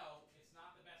 It's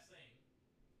not the best thing.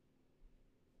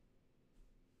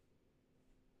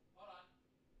 Hold on.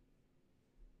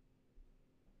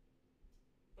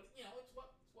 But, it's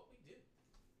what we do.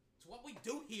 It's what we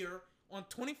do here on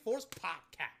 24's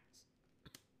podcast.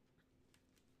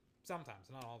 Sometimes,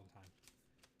 not all the time.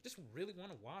 Just really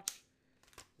want to watch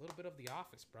a little bit of The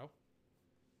Office, bro.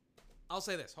 I'll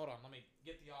say this. Hold on. Let me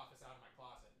get The Office out of my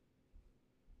closet.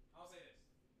 I'll say this.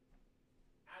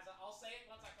 I'll say it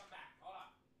once I come back. Hold on.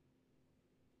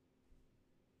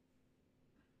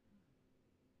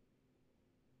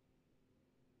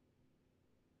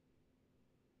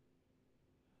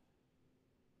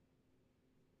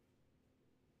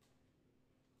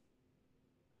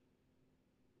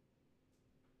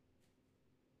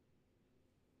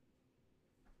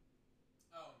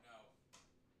 Oh no.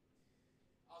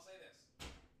 I'll say this.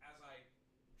 As I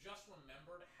just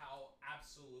remembered how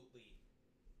absolutely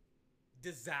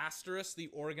disastrous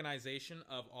the organization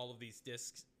of all of these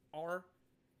discs are.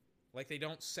 Like, they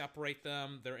don't separate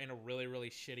them. They're in a really,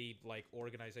 really shitty, like,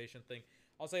 organization thing.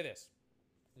 I'll say this.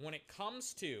 When it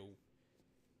comes to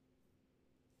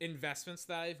investments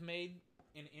that I've made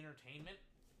in entertainment,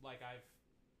 like, I've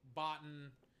bought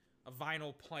a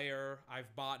vinyl player.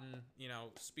 I've bought,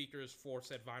 speakers for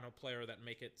said vinyl player that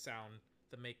make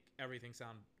everything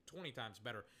sound 20 times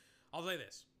better. I'll say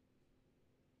this.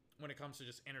 When it comes to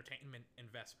just entertainment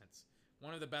investments,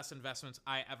 one of the best investments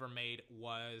I ever made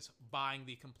was buying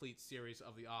the complete series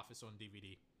of The Office on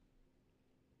DVD.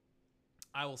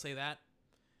 I will say that,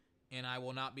 and I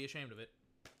will not be ashamed of it.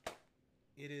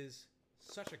 It is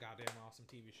such a goddamn awesome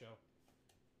TV show.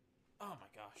 Oh my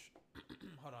gosh.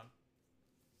 Hold on.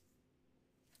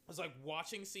 I was like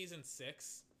watching season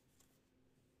 6.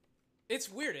 It's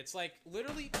weird. It's like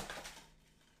literally...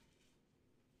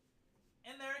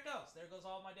 And there it goes. There goes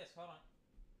all of my discs. Hold on.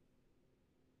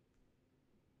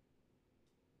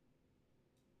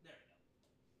 There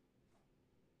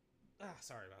we go.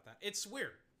 Sorry about that. It's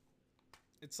weird.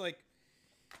 It's like,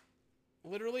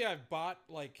 literally I've bought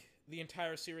like the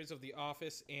entire series of The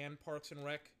Office and Parks and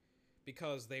Rec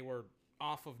because they were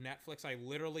off of Netflix. I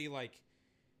literally like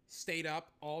stayed up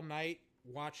all night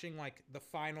watching like the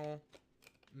final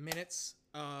minutes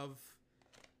of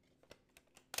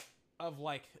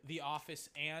like The Office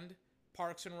and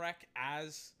Parks and Rec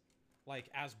as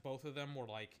both of them were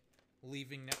like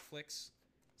leaving Netflix.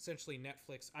 Essentially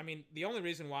Netflix. I mean, the only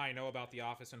reason why I know about The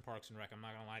Office and Parks and Rec, I'm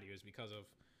not gonna lie to you, is because of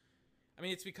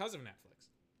it's because of Netflix.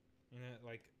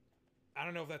 Like, I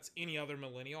don't know if that's any other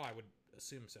millennial, I would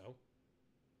assume so.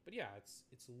 But yeah, it's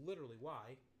literally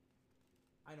why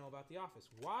I know about The Office.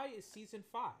 Why is season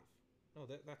 5? No,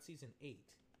 that's season 8.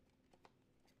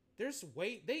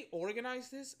 They organize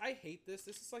this. I hate this.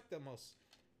 This is like the most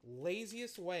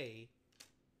laziest way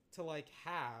to like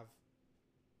have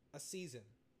a season.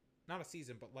 Not a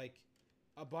season, but like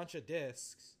a bunch of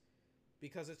discs,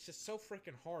 because it's just so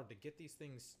freaking hard to get these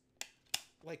things.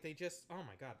 Like, they just, oh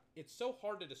my god. It's so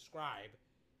hard to describe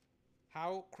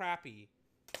how crappy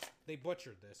they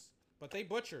butchered this. But they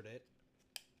butchered it.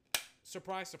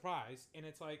 Surprise, surprise. And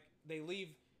it's like they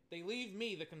leave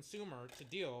me, the consumer, to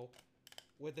deal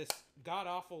with this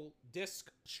god-awful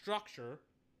disc structure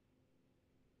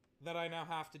that I now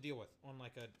have to deal with on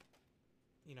like a,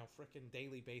 freaking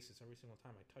daily basis every single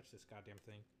time I touch this goddamn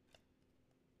thing.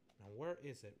 Now, where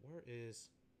is it? Where is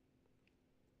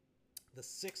the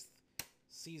 6th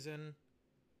season?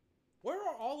 Where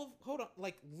are all of... Hold on.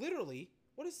 Like, literally,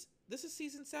 this is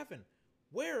season 7.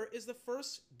 Where is the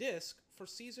first disc for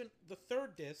the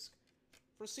 3rd disc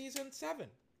for season 7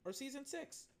 or season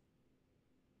 6?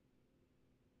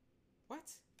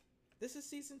 What? This is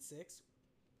season 6?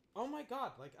 Oh my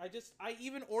god. Like, I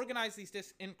even organized these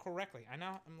discs incorrectly.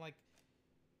 I'm like,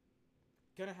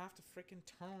 gonna have to freaking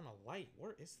turn on a light.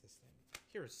 Where is this thing?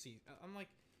 Here's I'm like,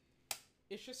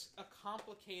 it's just a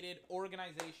complicated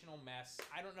organizational mess.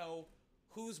 I don't know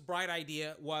whose bright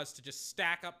idea it was to just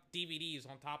stack up DVDs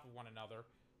on top of one another,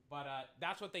 but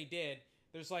that's what they did.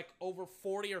 There's like over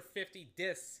 40 or 50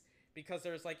 discs because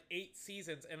there's like 8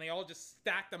 seasons, and they all just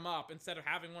stacked them up instead of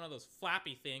having one of those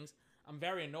flappy things. I'm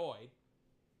very annoyed.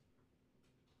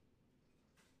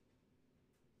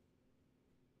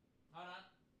 Hold on.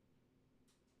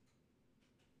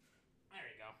 There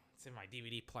you go. It's in my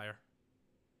DVD player.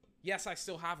 Yes, I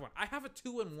still have one. I have a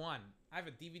 2-in-1. I have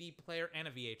a DVD player and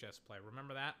a VHS player.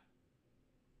 Remember that?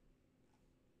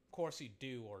 Of course you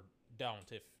do or don't,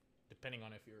 depending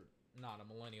on if you're not a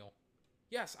millennial.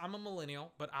 Yes, I'm a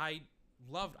millennial, but I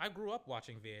grew up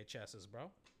watching VHSs,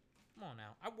 bro. Come on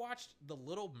now. I watched The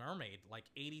Little Mermaid like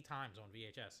 80 times on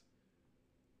VHS.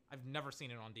 I've never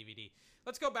seen it on DVD.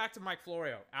 Let's go back to Mike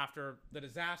Florio after the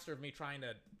disaster of me trying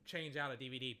to change out a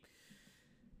DVD.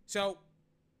 So,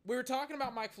 we were talking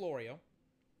about Mike Florio,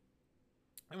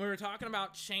 and we were talking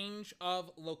about change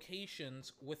of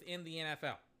locations within the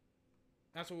NFL.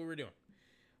 That's what we were doing.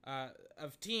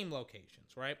 Of team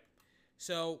locations, right?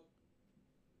 So,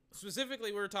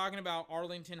 specifically, we were talking about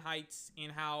Arlington Heights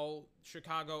and how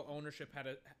Chicago ownership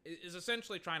is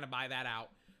essentially trying to buy that out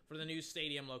for the new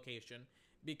stadium location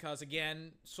because,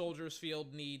 again, Soldiers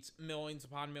Field needs millions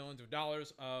upon millions of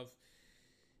dollars of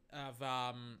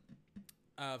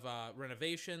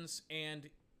renovations. And,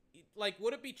 like,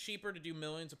 would it be cheaper to do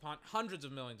millions upon hundreds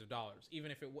of millions of dollars,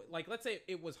 even if it like, let's say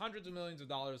it was hundreds of millions of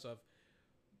dollars of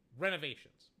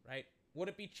renovations, right? Would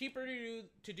it be cheaper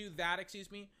to do that,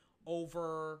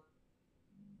 over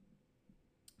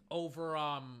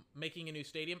making a new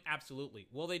stadium? Absolutely.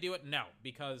 Will they do it? No,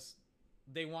 because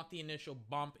they want the initial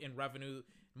bump in revenue,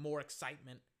 more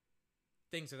excitement,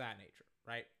 things of that nature,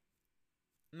 right?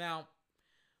 Now,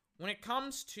 when it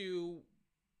comes to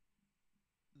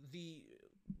the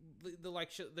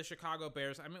Chicago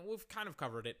Bears, I mean, we've kind of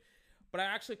covered it, but I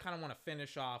actually kind of want to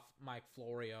finish off Mike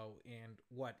Florio and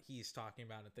what he's talking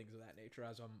about and things of that nature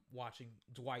as I'm watching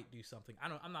Dwight do something.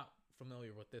 I'm not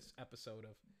familiar with this episode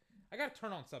of. I gotta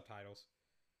turn on subtitles.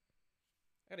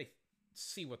 I gotta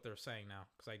see what they're saying now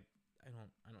because I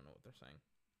don't know what they're saying.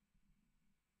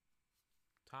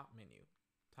 Top menu.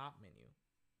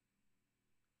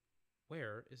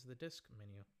 Where is the disc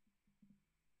menu?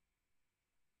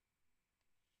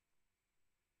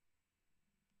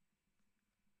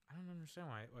 I don't understand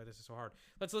why this is so hard.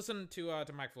 Let's listen to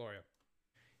Mike Florio.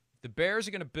 The Bears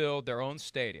are going to build their own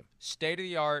stadium.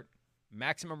 State-of-the-art,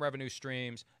 maximum revenue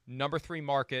streams, number 3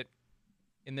 market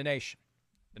in the nation.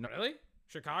 Really?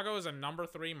 Chicago is a number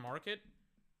 3 market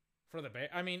for the Bears?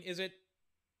 I mean, is it...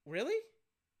 Really?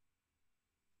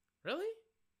 Really?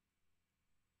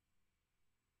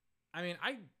 I mean,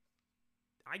 I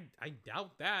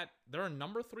doubt that. They're a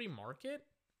number 3 market?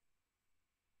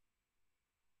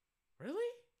 Really?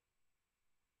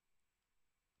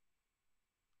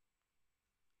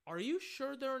 Are you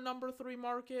sure they're a number 3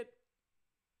 market?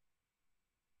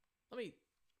 Let me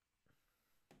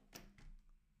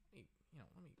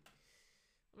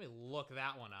look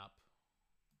that one up.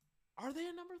 Are they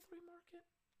a number 3 market?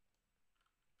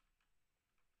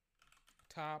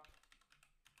 Top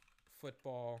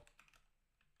football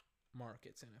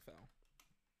markets, NFL.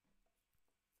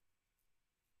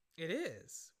 It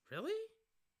is. Really?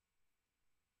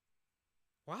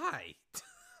 Why?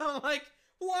 I'm like,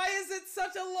 why is it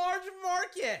such a large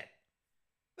market?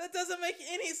 That doesn't make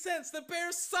any sense. The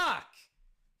Bears suck.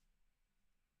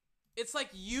 It's like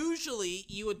usually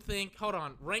you would think, hold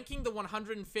on, ranking the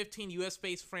 115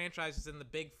 US-based franchises in the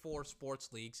Big 4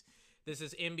 sports leagues. This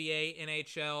is NBA,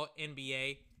 NHL,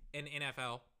 NBA, and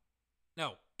NFL.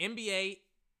 No, NBA,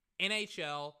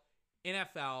 NHL,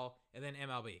 NFL, and then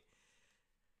MLB.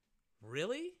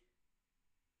 Really?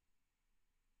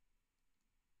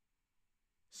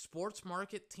 Sports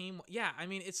market team? Yeah, I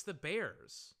mean, it's the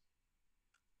Bears.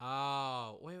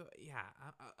 Oh, wait, yeah.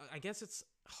 I guess it's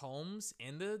homes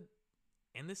in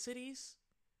the cities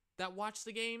that watch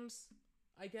the games,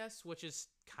 I guess, which is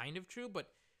kind of true. But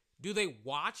do they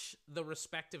watch the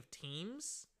respective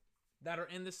teams that are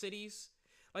in the cities?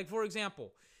 Like, for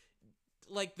example,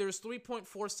 like there's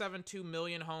 3.472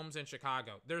 million homes in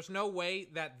Chicago. There's no way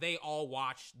that they all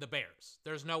watch the Bears.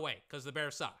 There's no way, because the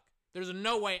Bears suck. There's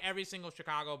no way every single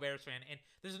Chicago Bears fan, and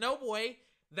there's no way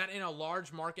that in a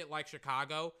large market like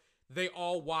Chicago, they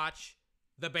all watch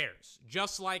the Bears.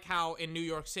 Just like how in New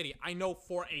York City, I know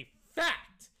for a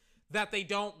fact that they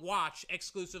don't watch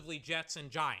exclusively Jets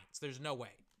and Giants. There's no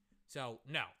way. So,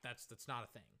 no, that's not a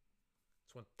thing.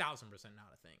 It's 1,000%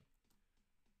 not a thing.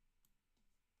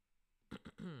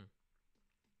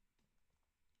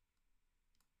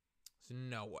 There's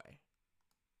no way.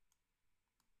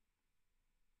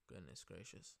 Goodness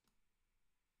gracious.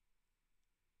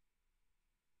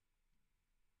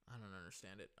 I don't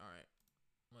understand it. All right.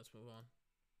 Let's move on.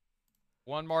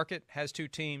 One market has 2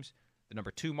 teams. The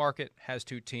number 2 market has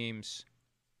 2 teams.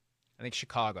 I think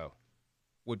Chicago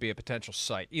would be a potential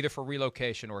site, either for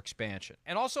relocation or expansion.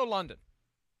 And also London.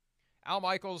 Al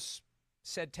Michaels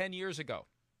said 10 years ago,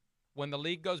 when the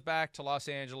league goes back to Los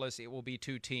Angeles, it will be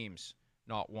 2 teams,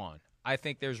 not 1. I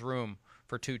think there's room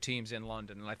for 2 teams in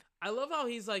London. And I love how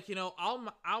he's like,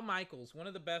 Al Michaels, one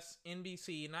of the best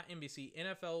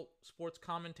NFL sports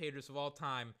commentators of all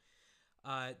time,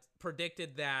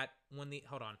 predicted that when the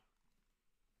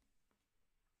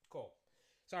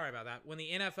Sorry about that. When the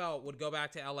NFL would go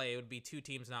back to LA, it would be 2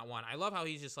 teams, not 1. I love how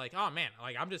he's just like, oh man,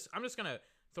 like I'm just gonna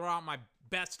throw out my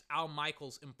best Al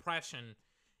Michaels impression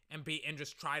and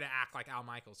just try to act like Al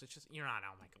Michaels. It's just, you're not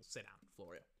Al Michaels. Sit down,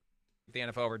 Florio. If the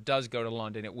NFL ever does go to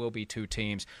London, it will be 2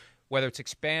 teams, whether it's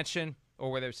expansion or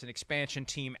whether it's an expansion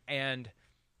team and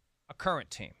a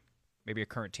current team, maybe a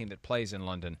current team that plays in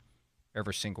London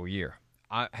every single year.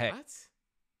 Hey, what?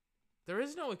 There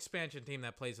is no expansion team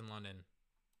that plays in London.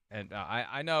 And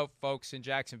I know, folks in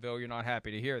Jacksonville, you're not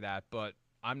happy to hear that, but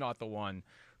I'm not the one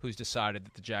who's decided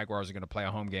that the Jaguars are going to play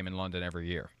a home game in London every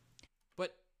year.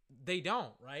 But they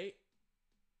don't, right?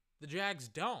 The Jags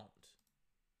don't.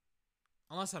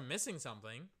 Unless I'm missing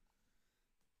something.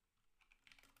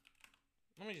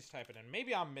 Let me just type it in.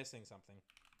 Maybe I'm missing something.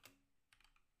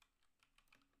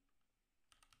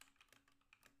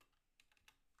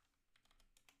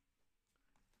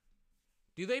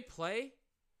 Do they play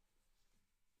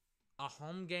a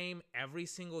home game every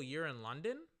single year in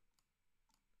London?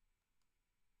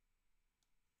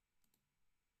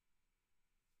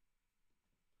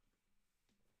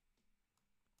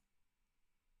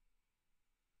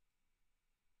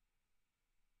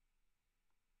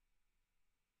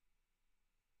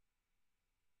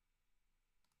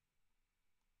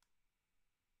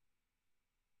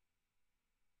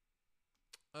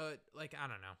 Like, I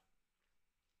don't know.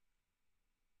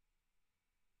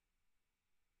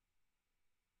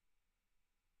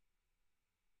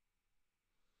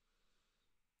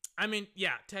 I mean,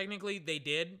 yeah, technically they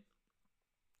did,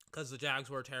 because the Jags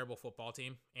were a terrible football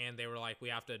team, and they were like, we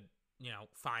have to,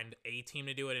 find a team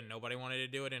to do it, and nobody wanted to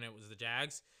do it, and it was the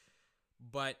Jags.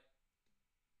 But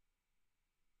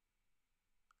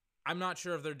I'm not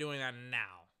sure if they're doing that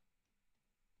now.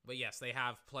 But yes, they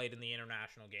have played in the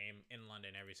international game in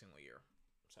London every single year.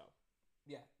 So,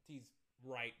 yeah, he's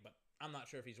right, but I'm not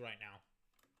sure if he's right now.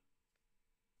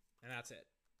 And that's it.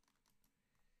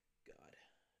 God.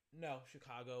 No,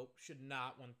 Chicago should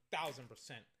not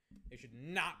 1,000%. They should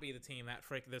not be the team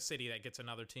the city that gets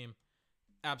another team.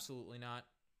 Absolutely not.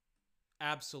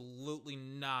 Absolutely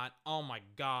not. Oh my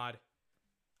God.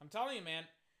 I'm telling you, man.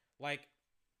 Like,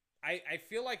 I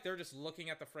feel like they're just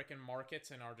looking at the freaking markets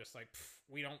and are just like,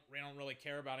 we don't really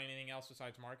care about anything else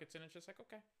besides markets, and it's just like,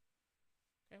 okay,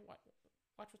 watch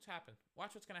what's happened.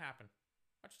 Watch what's gonna happen.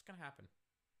 Watch what's gonna happen.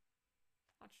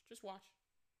 Just watch.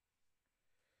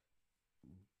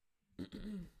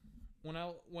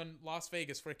 When Las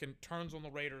Vegas freaking turns on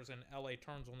the Raiders and LA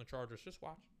turns on the Chargers, just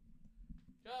watch.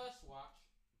 Just watch.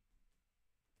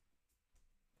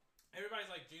 Everybody's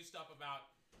like juiced up about,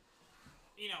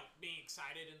 being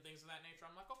excited and things of that nature.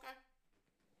 I'm like, okay.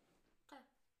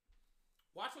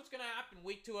 Watch what's gonna happen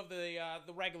week 2 of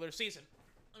the regular season.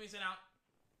 Let me sit down.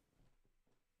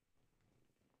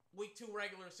 Week 2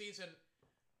 regular season,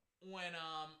 when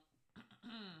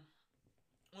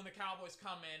when the Cowboys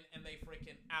come in and they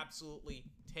freaking absolutely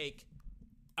take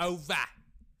over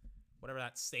whatever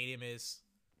that stadium is.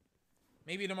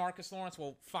 Maybe DeMarcus Lawrence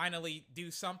will finally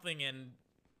do something, and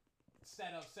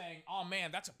instead of saying, oh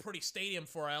man, that's a pretty stadium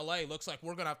for LA, looks like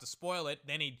we're going to have to spoil it,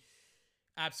 then he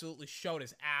absolutely showed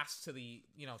his ass to the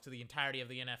entirety of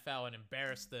the NFL and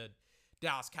embarrassed the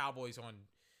Dallas Cowboys on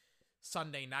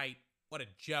Sunday night. What a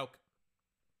joke.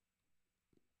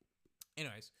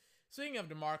 Anyways, speaking of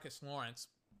DeMarcus Lawrence,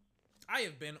 I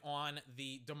have been on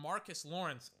the DeMarcus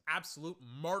Lawrence absolute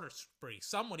murder spree.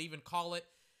 Some would even call it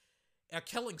a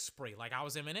killing spree, like I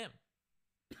was Eminem.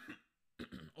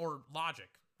 Or Logic.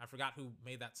 I forgot who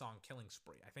made that song, Killing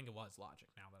Spree. I think it was Logic,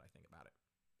 now that I think about it.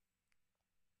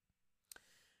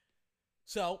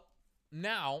 So,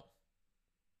 now,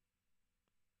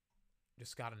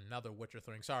 just got another Witcher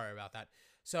thing. Sorry about that.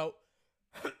 So,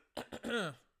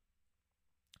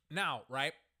 now,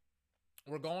 right,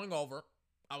 I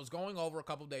was going over a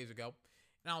couple days ago,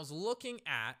 and I was looking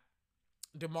at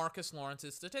DeMarcus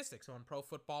Lawrence's statistics on Pro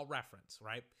Football Reference,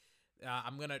 right?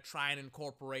 I'm going to try and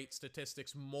incorporate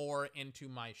statistics more into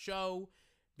my show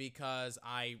because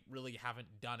I really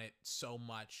haven't done it so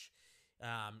much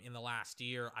in the last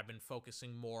year. I've been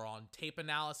focusing more on tape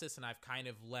analysis, and I've kind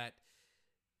of let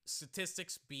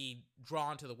statistics be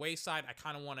drawn to the wayside. I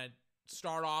kind of want to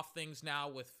start off things now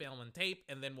with film and tape,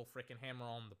 and then we'll freaking hammer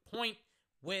on the point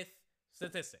with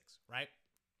statistics, right?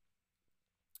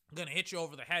 I'm going to hit you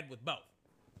over the head with both.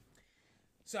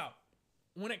 So,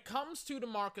 when it comes to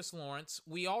DeMarcus Lawrence,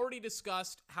 we already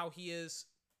discussed how he is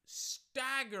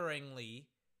staggeringly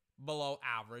below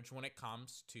average when it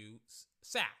comes to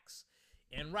sacks.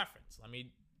 In reference, let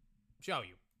me show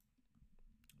you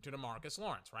to DeMarcus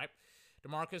Lawrence, right?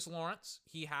 DeMarcus Lawrence,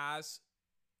 he has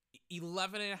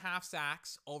 11.5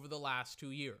 sacks over the last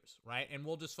 2 years, right? And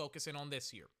we'll just focus in on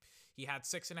this year. He had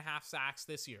 6.5 sacks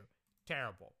this year.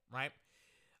 Terrible, right?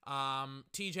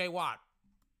 TJ Watt,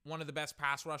 one of the best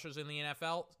pass rushers in the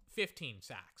NFL, 15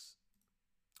 sacks,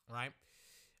 right?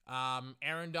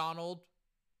 Aaron Donald,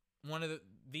 one of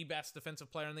the best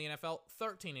defensive player in the NFL,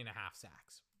 13.5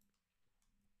 sacks.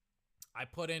 I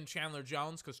put in Chandler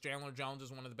Jones because Chandler Jones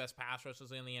is one of the best pass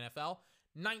rushers in the NFL,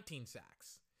 19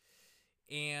 sacks.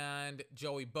 And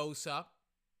Joey Bosa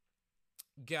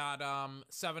got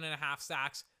 7.5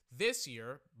 sacks this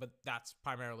year, but that's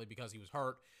primarily because he was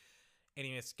hurt and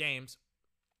he missed games.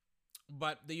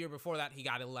 But the year before that, he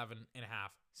got 11.5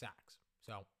 sacks.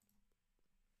 So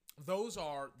those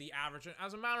are the average.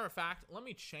 As a matter of fact, let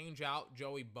me change out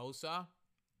Joey Bosa.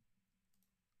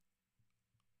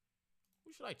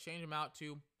 Who should I change him out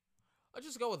to? Let's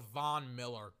just go with Von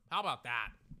Miller. How about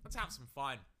that? Let's have some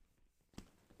fun.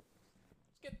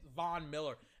 Let's get Von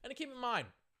Miller. And keep in mind,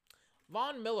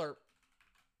 Von Miller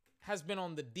has been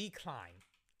on the decline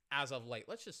as of late.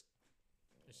 Let's just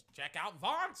check out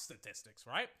Von's statistics,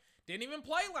 right? Didn't even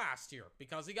play last year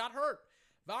because he got hurt.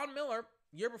 Von Miller,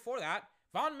 year before that,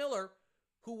 Von Miller,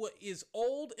 who is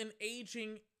old and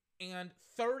aging and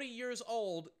 30 years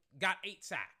old, got 8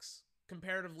 sacks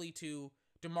comparatively to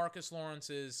DeMarcus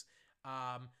Lawrence's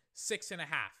 6.5.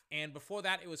 And before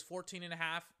that, it was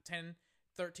 14.5, 10,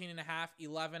 13.5,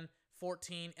 11,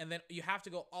 14. And then you have to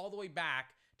go all the way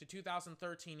back to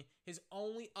 2013, his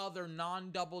only other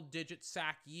non-double-digit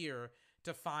sack year,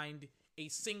 to find a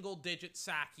single-digit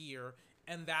sack year,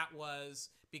 and that was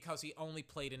because he only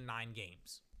played in 9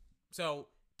 games. So,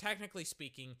 technically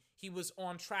speaking, he was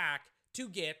on track to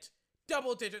get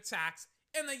double-digit sacks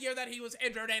in the year that he was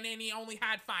injured, and he only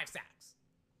had 5 sacks.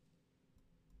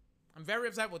 I'm very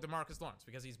upset with DeMarcus Lawrence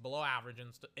because he's below average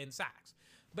in sacks.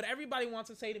 But everybody wants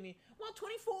to say to me, well,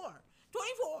 24.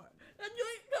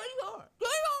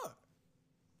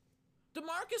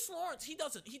 DeMarcus Lawrence, he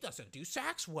doesn't do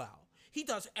sacks well. He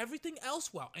does everything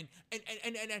else well.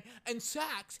 And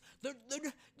sacks, they're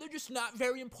just not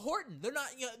very important. They're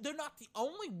not the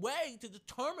only way to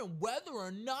determine whether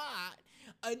or not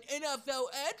an NFL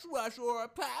edge rusher or a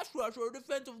pass rusher or a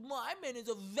defensive lineman is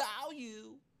of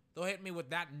value. They'll hit me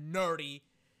with that nerdy,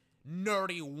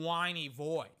 whiny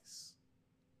voice.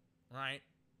 Right?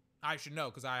 I should know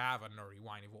because I have a nerdy,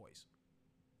 whiny voice.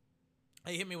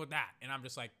 They hit me with that, and I'm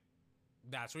just like,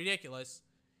 that's ridiculous.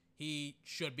 He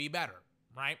should be better,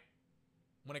 right?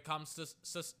 When it comes to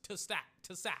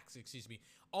sacks, excuse me.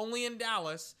 Only in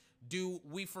Dallas do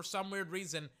we, for some weird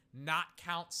reason, not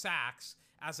count sacks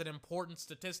as an important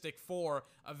statistic for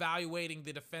evaluating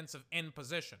the defensive end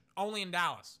position. Only in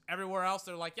Dallas. Everywhere else,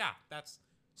 they're like, yeah, that's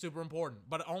super important.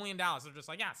 But only in Dallas, they're just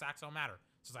like, yeah, sacks don't matter.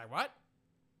 So it's like, what?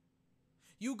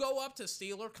 You go up to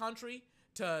Steeler country,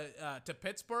 to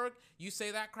Pittsburgh, you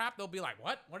say that crap, they'll be like,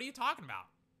 what? What are you talking about?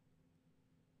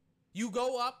 You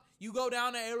go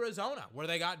down to Arizona, where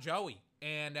they got Joey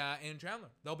and Chandler.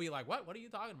 They'll be like, what? What are you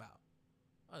talking about?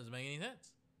 That doesn't make any sense.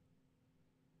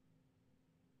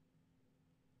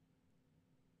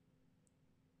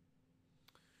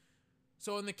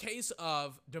 So in the case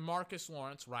of DeMarcus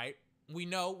Lawrence, right,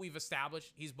 we've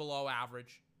established he's below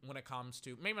average when it comes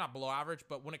to, maybe not below average,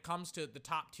 but when it comes to the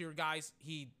top tier guys,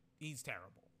 he's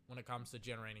terrible when it comes to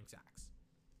generating sacks.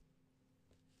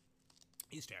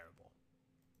 He's terrible,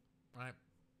 right?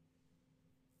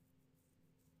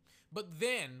 But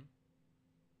then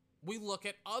we look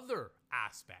at other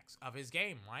aspects of his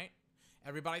game, right?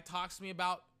 Everybody talks to me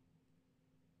about,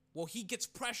 well, he gets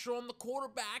pressure on the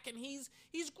quarterback, and he's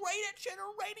great at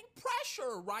generating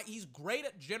pressure, right? He's great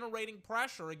at generating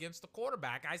pressure against the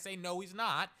quarterback. I say no, he's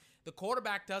not. The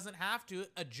quarterback doesn't have to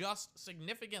adjust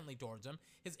significantly towards him.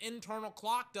 His internal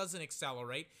clock doesn't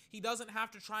accelerate. He doesn't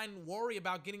have to try and worry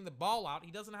about getting the ball out.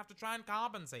 He doesn't have to try and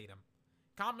compensate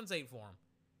for him.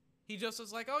 He just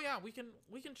is like, oh yeah, we can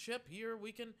chip here.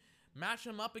 We can match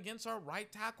him up against our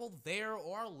right tackle there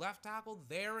or our left tackle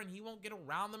there, and he won't get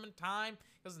around them in time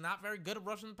because he's not very good at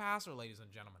rushing the passer, ladies and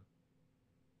gentlemen.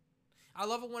 I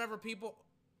love it whenever people...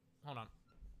 Hold on.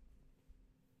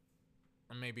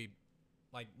 Or maybe,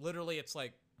 like, literally it's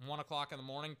like 1 o'clock in the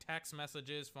morning. Text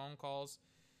messages, phone calls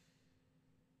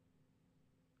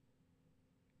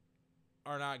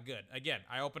are not good. Again,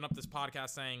 I open up this podcast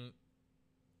saying...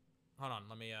 Hold on,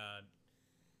 let me...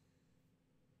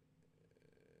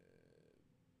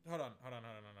 Hold on.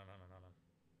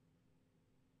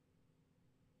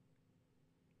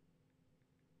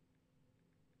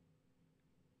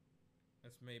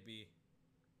 This may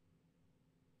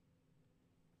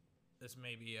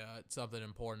be something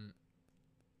important.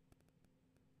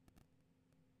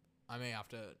 I may have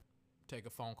to take a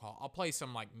phone call. I'll play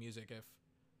some like music if...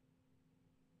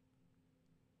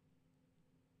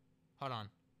 Hold on.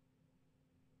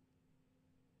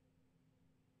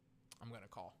 I'm gonna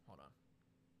call. Hold on.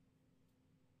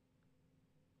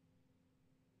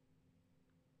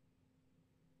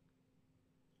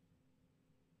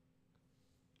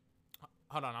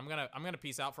 Hold on, I'm gonna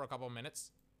peace out for a couple of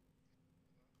minutes.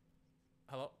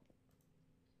 Hello?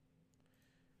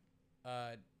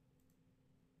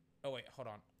 Oh, wait, hold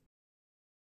on.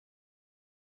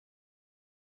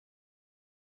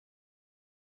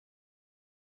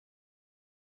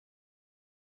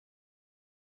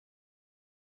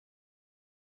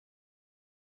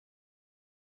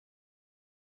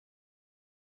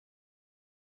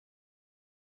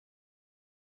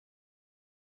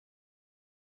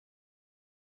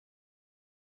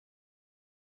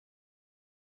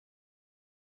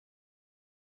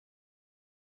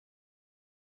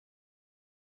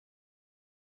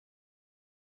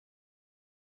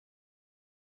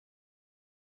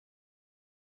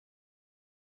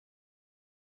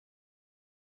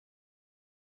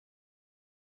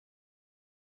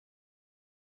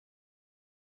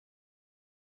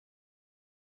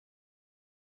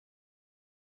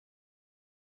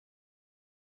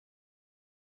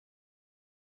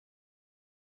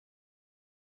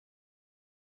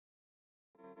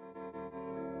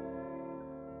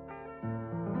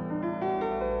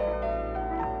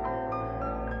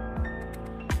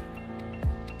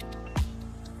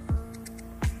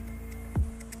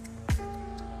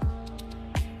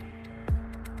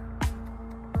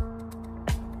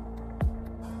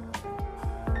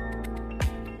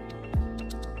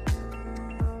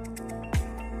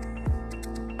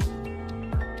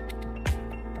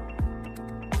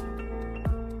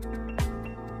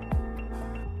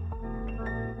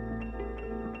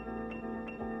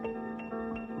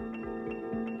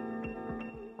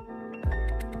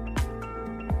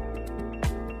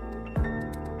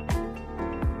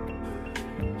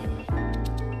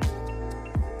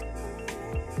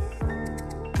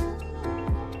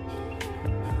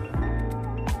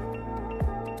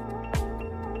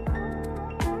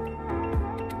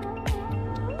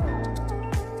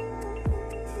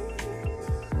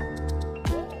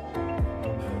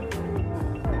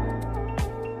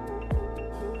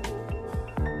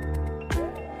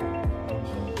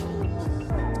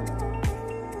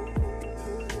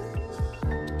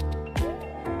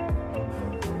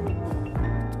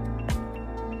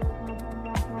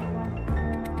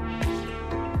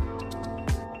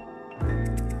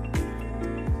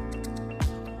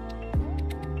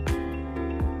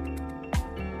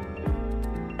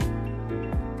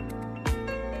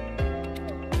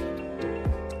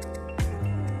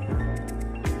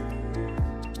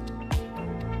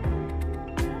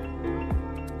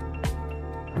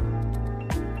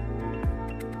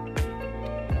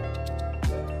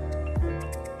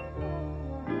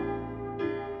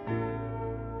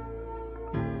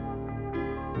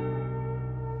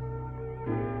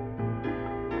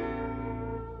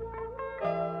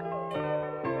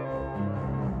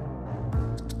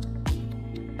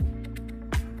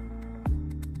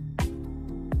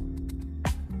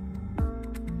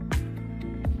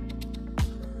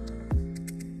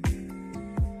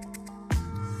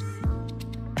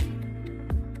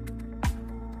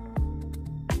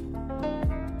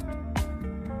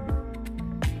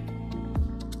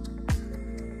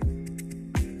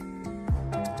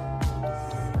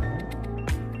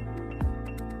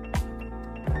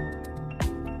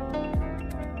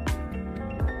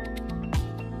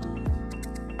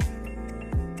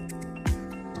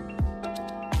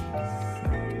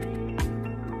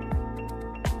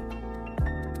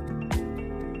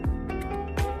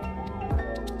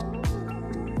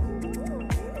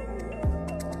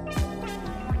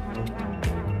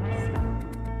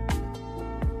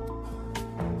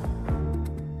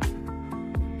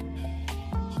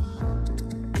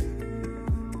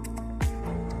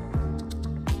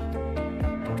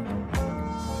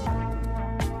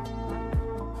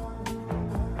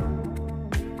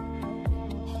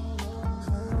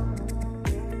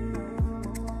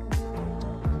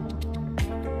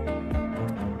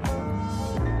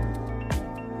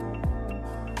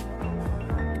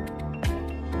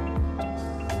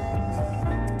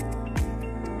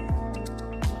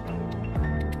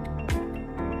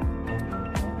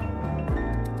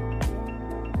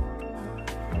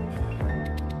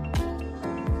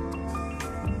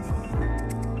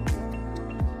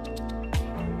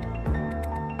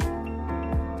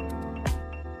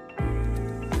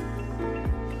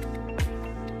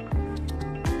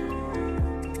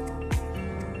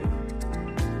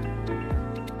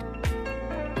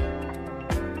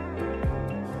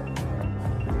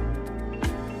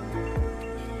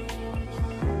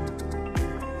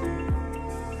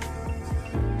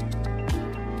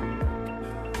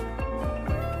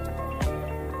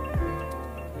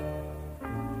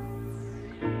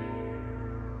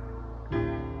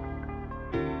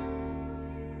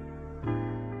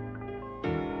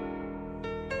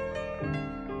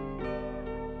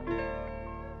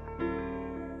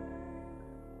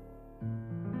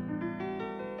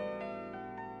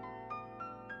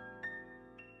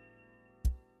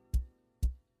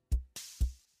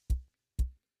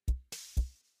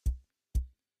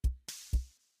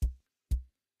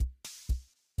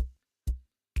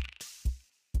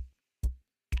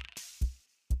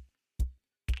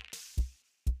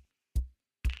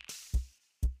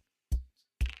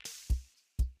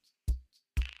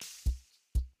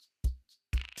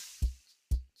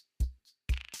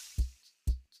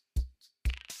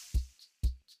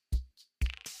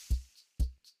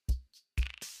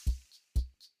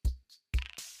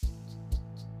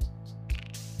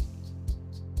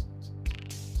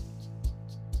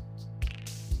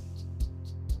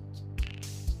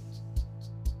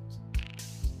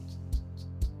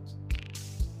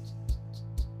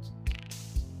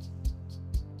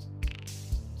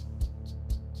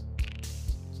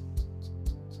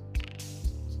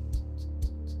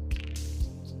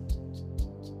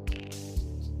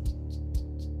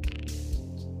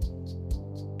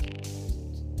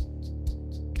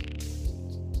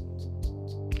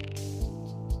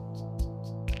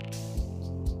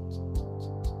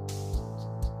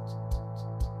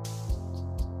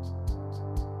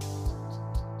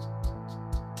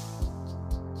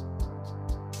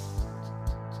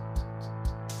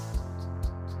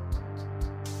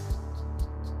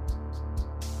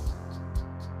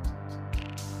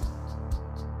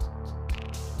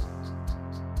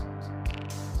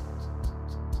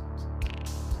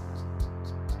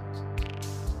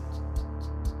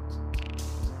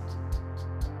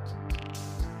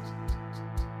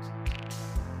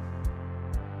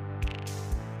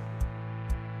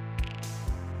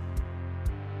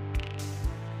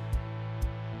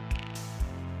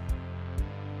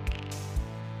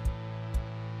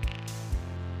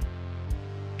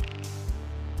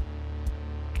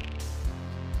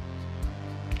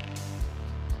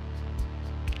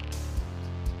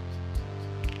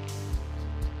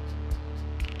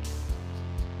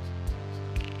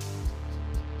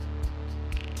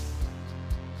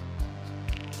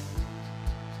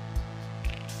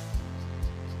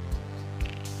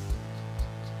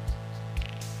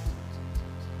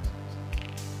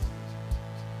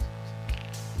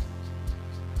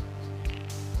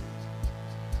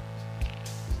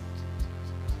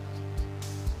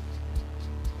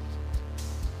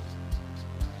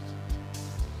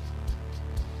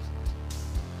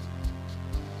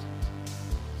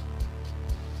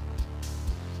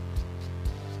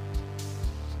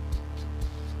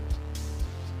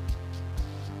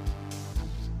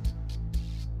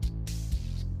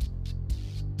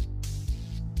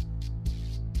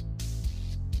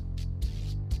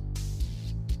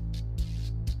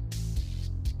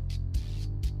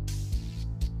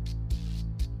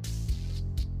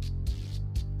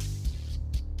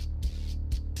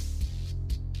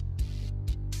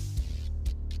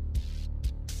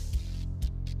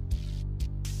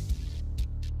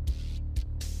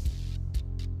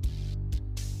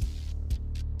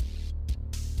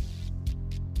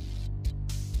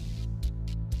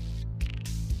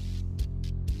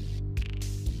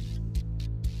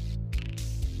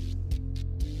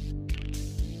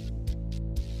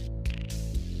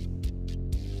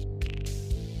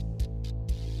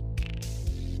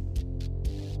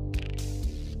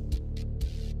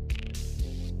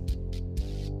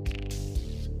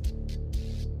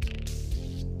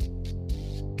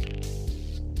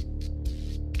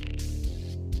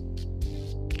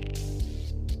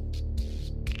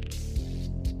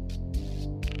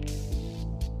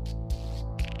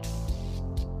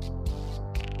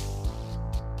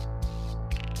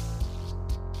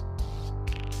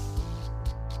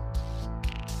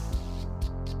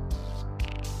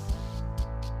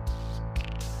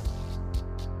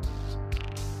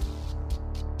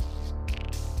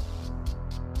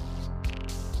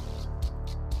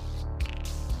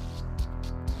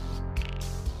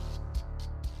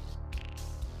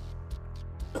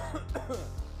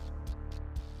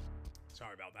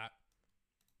 Sorry about that.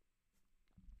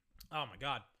 Oh my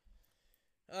God.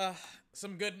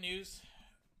 Some good news.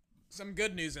 Some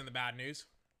good news in the bad news.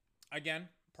 Again,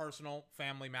 personal,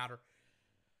 family matter.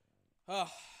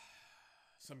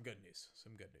 Some good news.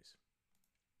 Some good news.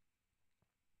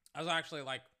 I was actually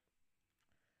like,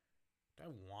 do I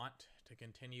want to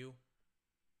continue?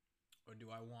 Or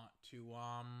do I want to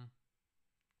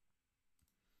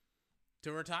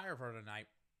retire for tonight?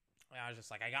 And I was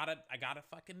just like, I gotta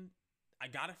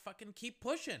fucking keep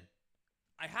pushing.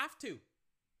 I have to.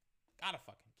 Gotta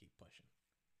fucking keep pushing.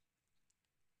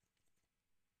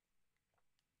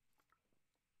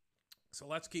 So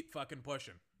let's keep fucking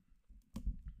pushing. I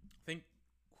think,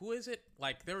 who is it?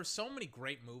 Like, there were so many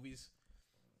great movies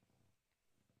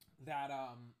that,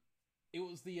 it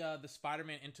was the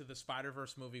Spider-Man Into the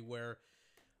Spider-Verse movie where,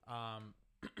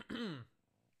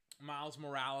 Miles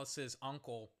Morales'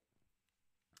 uncle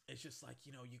is just like,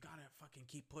 you gotta fucking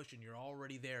keep pushing. You're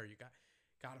already there. You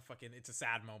gotta fucking, it's a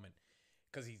sad moment.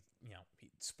 Because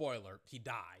spoiler, he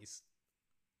dies.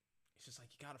 It's just like,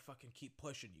 you gotta fucking keep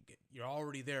pushing. You're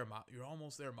already there, Miles. You're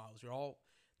almost there, Miles.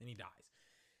 Then he dies.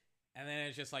 And then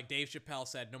it's just like Dave Chappelle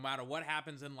said, no matter what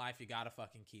happens in life, you gotta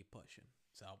fucking keep pushing.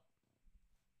 So,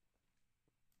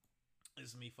 this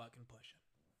is me fucking pushing.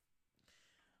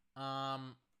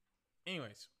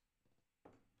 Anyways.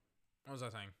 What was I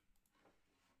saying?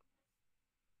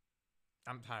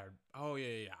 I'm tired. Oh,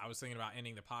 yeah. I was thinking about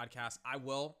ending the podcast. I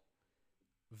will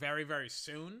very, very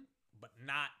soon, but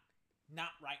not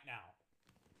right now.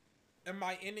 And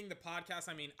by ending the podcast,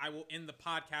 I mean I will end the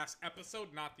podcast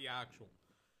episode, not the actual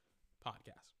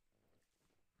podcast.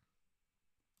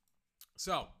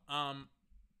 So,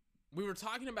 we were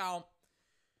talking about,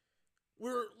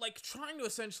 we're like trying to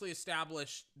essentially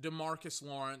establish DeMarcus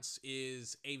Lawrence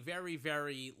is a very,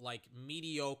 very like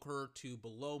mediocre to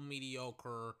below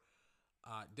mediocre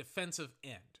defensive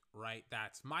end, right?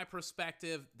 That's my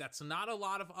perspective. That's not a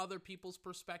lot of other people's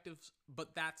perspectives,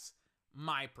 but that's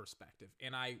my perspective.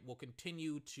 And I will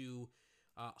continue to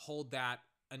hold that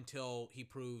until he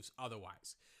proves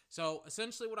otherwise. So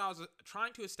essentially what I was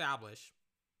trying to establish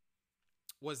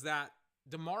was that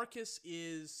DeMarcus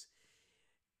is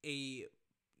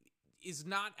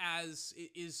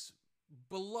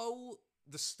below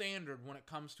the standard when it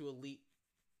comes to elite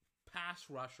pass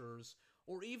rushers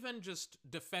or even just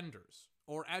defenders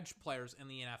or edge players in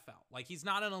the NFL. Like, he's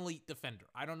not an elite defender.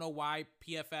 I don't know why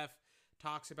PFF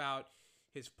talks about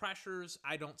his pressures.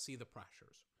 I don't see the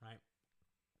pressures, right?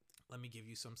 Let me give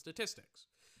you some statistics.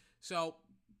 So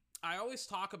I always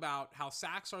talk about how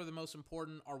sacks are the most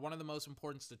important, or one of the most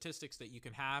important statistics that you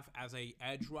can have as a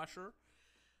edge rusher.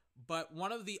 But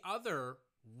one of the other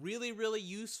really, really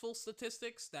useful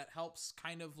statistics that helps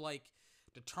kind of like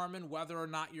determine whether or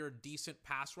not you're a decent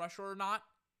pass rusher or not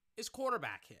is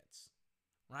quarterback hits,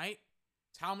 right?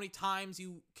 It's how many times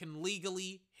you can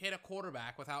legally hit a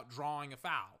quarterback without drawing a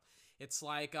foul. It's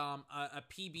like a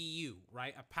PBU,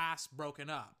 right? A pass broken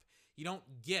up. You don't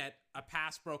get a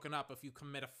pass broken up if you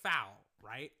commit a foul,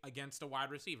 right, against a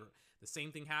wide receiver. The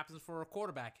same thing happens for a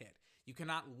quarterback hit. You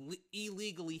cannot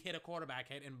illegally hit a quarterback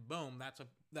hit and boom,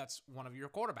 that's one of your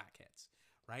quarterback hits,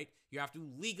 right? You have to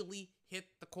legally hit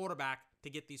the quarterback to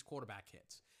get these quarterback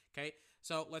hits, okay?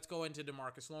 So let's go into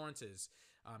DeMarcus Lawrence's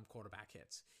quarterback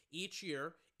hits. Each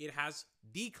year, it has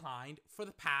declined for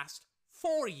the past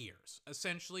 4 years,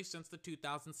 essentially since the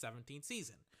 2017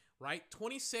 season, right?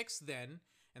 26 then,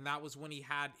 and that was when he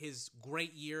had his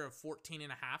great year of 14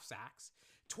 and a half sacks.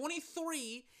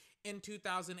 23 in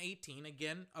 2018,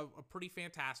 again, a pretty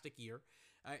fantastic year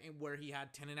where he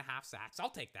had 10 and a half sacks.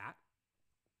 I'll take that.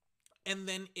 And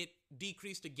then it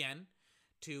decreased again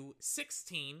to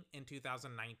 16 in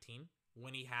 2019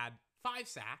 when he had 5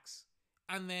 sacks,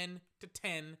 and then to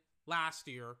 10 last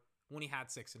year when he had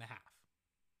 6.5.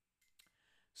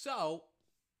 So,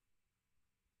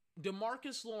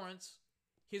 DeMarcus Lawrence,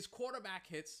 his quarterback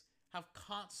hits have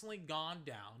constantly gone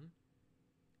down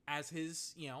as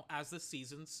the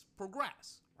seasons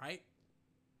progress, right?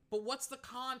 But what's the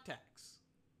context?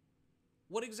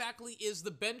 What exactly is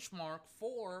the benchmark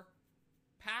for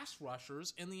pass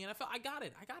rushers in the NFL? I got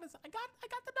it. I got the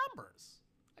numbers.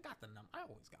 I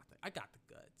always got that. I got the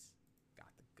goods.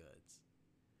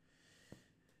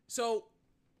 So,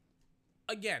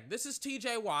 again, this is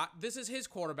TJ Watt. This is his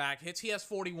quarterback hits. He has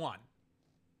 41.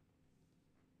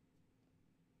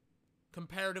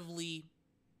 Comparatively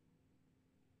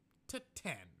to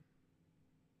 10.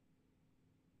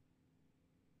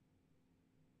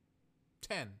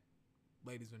 10,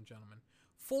 ladies and gentlemen.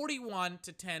 41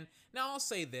 to 10. Now, I'll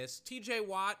say this. TJ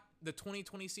Watt, the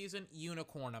 2020 season,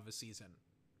 unicorn of a season.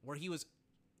 Where he was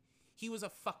He was a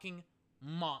fucking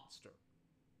monster.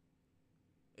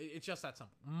 It's just that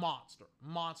simple. Monster.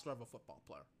 Monster of a football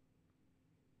player.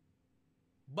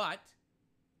 But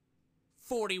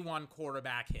 41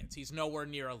 quarterback hits. He's nowhere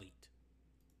near elite.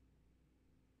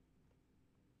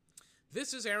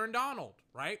 This is Aaron Donald,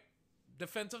 right?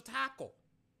 Defensive tackle.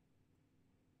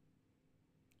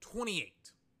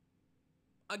 28.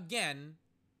 Again,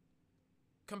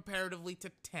 comparatively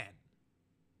to 10.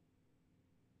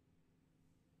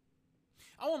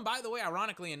 Oh, and by the way,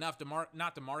 ironically enough,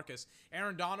 not DeMarcus,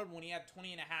 Aaron Donald, when he had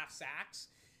 20 and a half sacks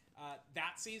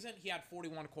that season, he had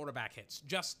 41 quarterback hits.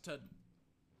 Just to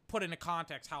put into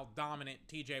context how dominant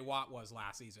TJ Watt was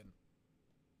last season.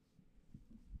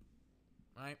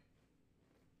 Right?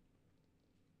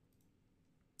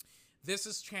 This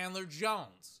is Chandler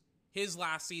Jones. His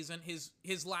last season,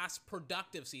 his last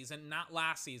productive season, not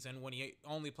last season when he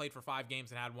only played for 5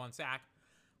 games and had 1 sack,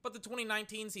 but the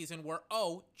 2019 season where,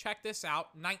 oh, check this out,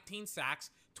 19 sacks,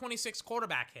 26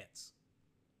 quarterback hits.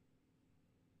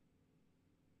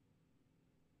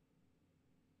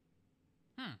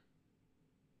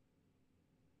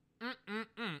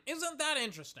 Isn't that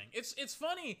interesting? It's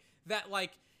funny that,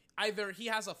 like, either he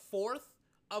has a fourth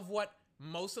of what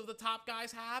most of the top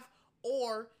guys have,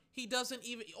 or he doesn't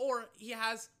even, or he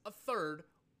has a third,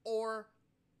 or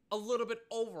a little bit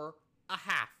over a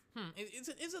half.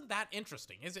 Isn't that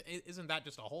interesting? Isn't that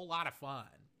just a whole lot of fun?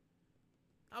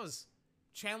 That was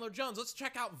Chandler Jones. Let's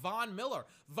check out Von Miller.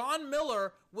 Von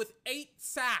Miller with 8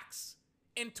 sacks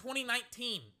in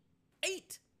 2019.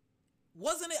 8.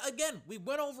 Wasn't it? Again, we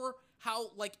went over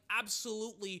how, like,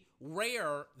 absolutely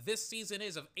rare this season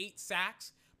is of 8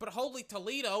 sacks. But holy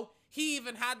Toledo, he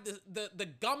even had the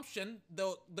gumption,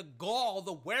 the gall,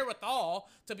 the wherewithal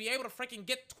to be able to freaking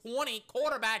get 20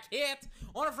 quarterback hits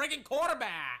on a freaking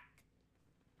quarterback.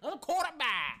 On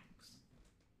quarterbacks.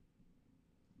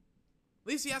 At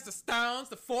least he has the stones,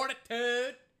 the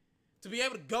fortitude to be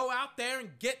able to go out there and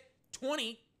get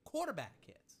 20 quarterback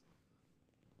hits.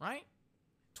 Right?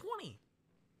 20.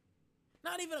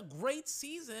 Not even a great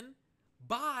season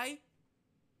by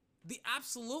the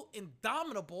absolute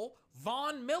indomitable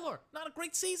Von Miller. Not a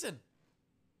great season.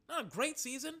 Not a great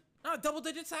season. Not a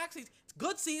double-digit sack season. It's a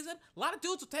good season. A lot of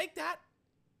dudes will take that.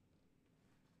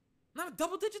 Not a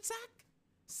double-digit sack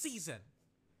season.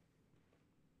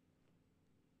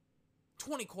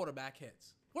 20 quarterback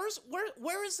hits.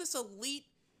 Where is this elite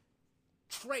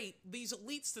trait, these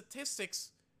elite statistics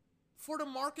for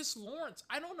DeMarcus Lawrence?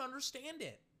 I don't understand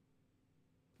it.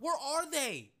 Where are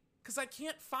they? Because I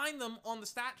can't find them on the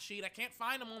stat sheet. I can't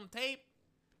find them on the tape.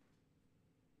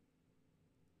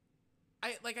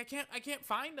 I can't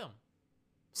find them.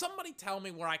 Somebody tell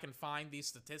me where I can find these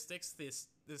statistics,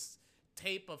 this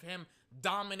tape of him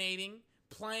dominating,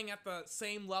 playing at the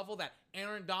same level that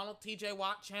Aaron Donald, TJ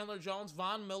Watt, Chandler Jones,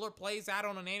 Von Miller plays at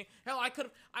on an annual. Hell,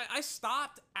 I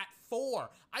stopped at 4.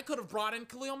 I could have brought in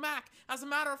Khalil Mack. As a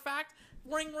matter of fact,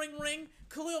 ring, ring, ring.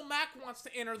 Khalil Mack wants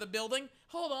to enter the building.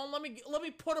 Hold on, let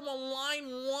me put him on line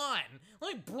 1.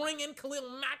 Let me bring in Khalil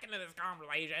Mack into this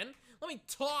conversation. Let me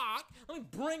talk. Let me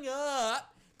bring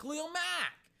up Khalil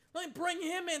Mack. Let me bring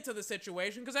him into the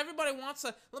situation because everybody wants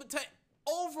to,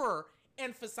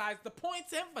 overemphasize the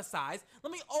points emphasized.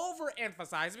 Let me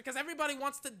overemphasize because everybody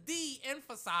wants to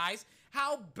de-emphasize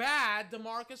how bad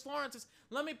DeMarcus Lawrence is.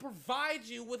 Let me provide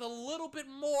you with a little bit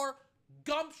more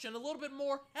gumption, a little bit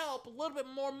more help, a little bit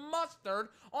more mustard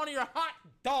on your hot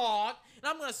dog, and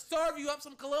I'm going to serve you up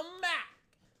some Khalil Mack.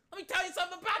 Let me tell you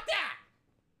something about that.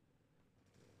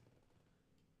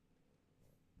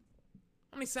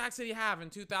 How many sacks did he have in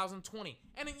 2020?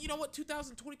 And you know what?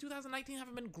 2020, 2019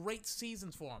 haven't been great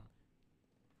seasons for him.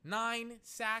 9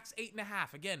 sacks,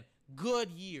 8.5. Again, good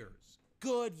years.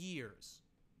 Good years.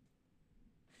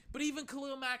 But even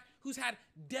Khalil Mack, who's had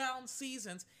down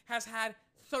seasons, has had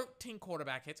 13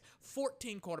 quarterback hits,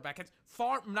 14 quarterback hits,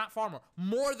 more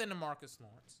than DeMarcus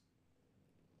Lawrence.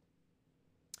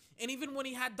 And even when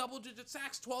he had double-digit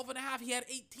sacks, 12.5, he had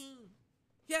 18.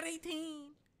 He had 18.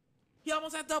 He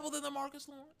almost had double than DeMarcus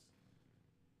Lawrence.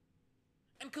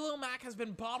 And Khalil Mack has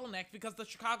been bottlenecked because the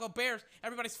Chicago Bears,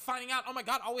 everybody's finding out, oh my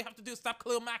God, all we have to do is stop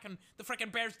Khalil Mack and the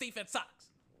freaking Bears defense sucks.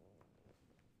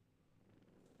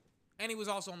 And he was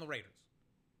also on the Raiders.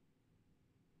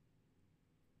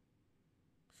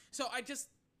 So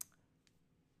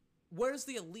where's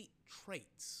the elite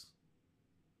traits?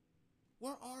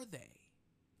 Where are they?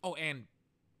 Oh, and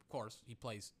of course, he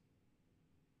plays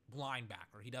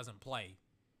linebacker. He doesn't play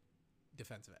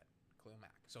defensive end, Khalil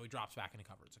Mack. So he drops back into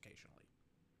coverage occasionally.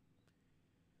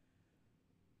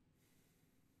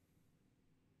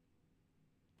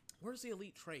 Where's the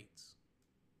elite traits?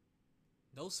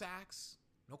 No sacks,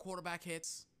 No quarterback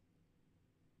hits.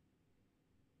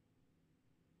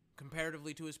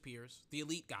 Comparatively to his peers, the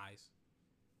elite guys.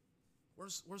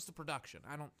 Where's the production?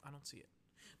 I don't see it.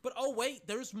 But oh wait,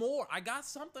 there's more. I got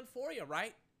something for you,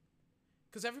 right?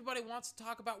 Because everybody wants to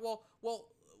talk about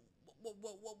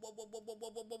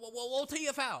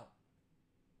TFL.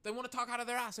 They want to talk out of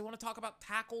their ass. They want to talk about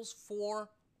tackles for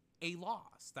a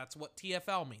loss. That's what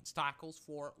TFL means. Tackles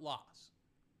for loss.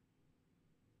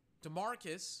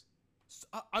 DeMarcus,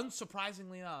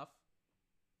 unsurprisingly enough,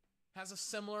 has a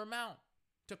similar amount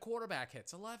to quarterback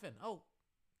hits, 11. Oh,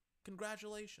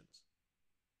 congratulations.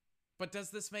 But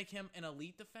does this make him an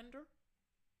elite defender?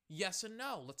 Yes and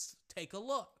no. Let's take a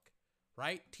look,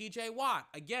 right? TJ Watt,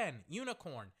 again,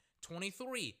 unicorn,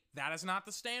 23. That is not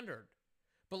the standard.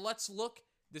 But let's look.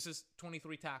 This is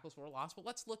 23 tackles for a loss, but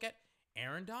let's look at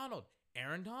Aaron Donald.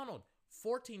 Aaron Donald,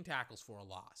 14 tackles for a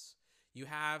loss. You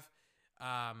have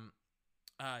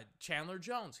Chandler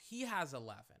Jones. He has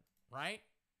 11, right?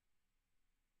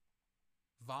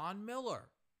 Von Miller,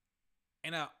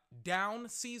 in a down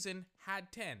season,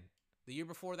 had 10. The year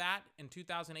before that, in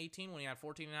 2018, when he had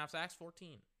 14 and a half sacks,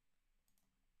 14.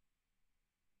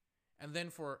 And then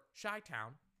for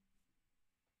Chi-Town,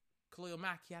 Khalil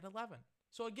Mack, he had 11.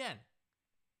 So again,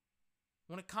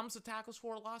 when it comes to tackles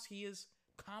for a loss, he is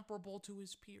comparable to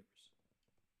his peers.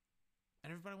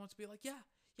 And everybody wants to be like, yeah,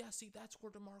 see, that's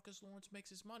where DeMarcus Lawrence makes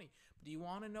his money. But do you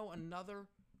want to know another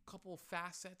couple of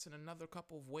facets and another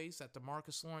couple of ways that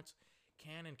DeMarcus Lawrence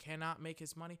can and cannot make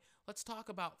his money? Let's talk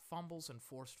about fumbles and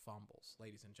forced fumbles,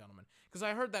 ladies and gentlemen. Because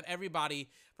I heard that everybody,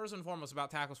 first and foremost,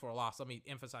 about tackles for a loss, let me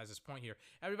emphasize this point here.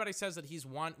 Everybody says that he's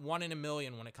one in a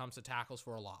million when it comes to tackles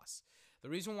for a loss. The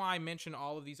reason why I mention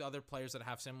all of these other players that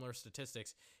have similar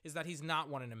statistics is that he's not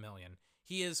 1 in a million.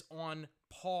 He is on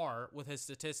par with his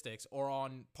statistics or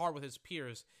on par with his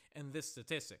peers in this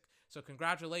statistic. So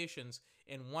congratulations.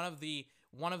 In one of the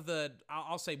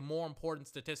I'll say more important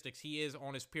statistics, he is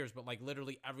on his peers, but like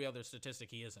literally every other statistic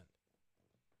he isn't.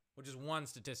 Which is one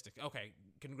statistic. Okay,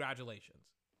 congratulations.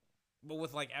 But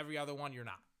with like every other one, you're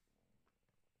not.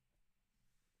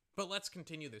 But let's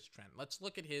continue this trend. Let's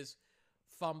look at his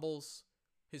fumbles,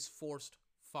 his forced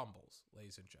fumbles,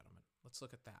 ladies and gentlemen. Let's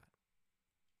look at that.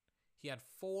 He had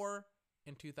 4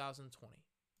 in 2020.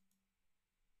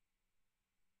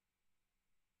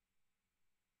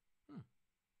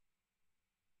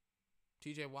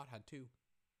 TJ Watt had 2.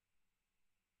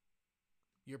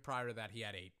 Year prior to that, he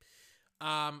had 8.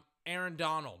 Aaron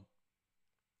Donald.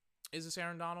 Is this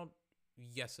Aaron Donald?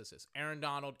 Yes, this is. Aaron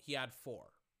Donald, he had 4.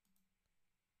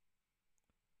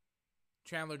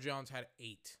 Chandler Jones had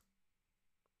 8.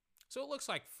 So it looks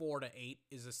like 4 to 8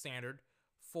 is the standard.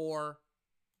 4.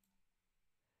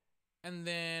 And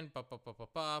then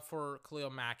for Khalil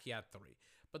Mack, he had 3.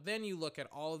 But then you look at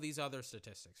all of these other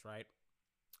statistics, right?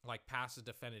 Like passes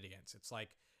defended against. It's like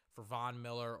for Von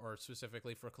Miller or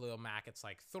specifically for Khalil Mack, it's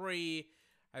like 3.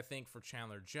 I think for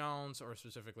Chandler Jones or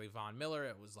specifically Von Miller,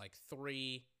 it was like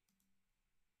 3.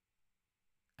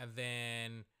 And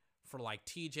then for like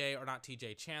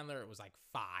Chandler, it was like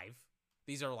 5.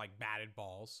 These are like batted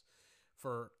balls.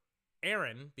 For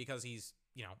Aaron, because he's,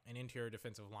 an interior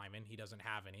defensive lineman, he doesn't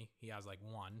have any. He has like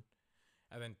 1.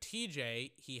 And then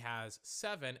TJ, he has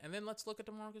 7. And then let's look at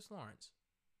DeMarcus Lawrence.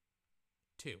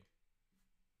 2.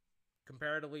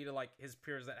 Comparatively to like his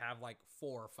peers that have like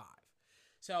 4 or 5.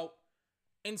 So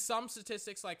in some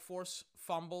statistics like forced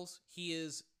fumbles, he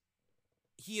is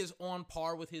on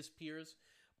par with his peers,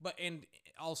 and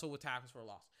also with tackles for a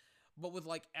loss. But with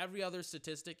like every other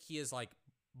statistic, he is like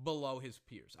below his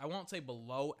peers. I won't say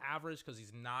below average because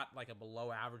he's not like a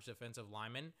below average defensive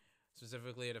lineman,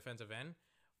 specifically a defensive end.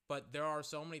 But there are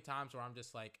so many times where I'm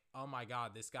just like, oh my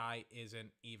God, this guy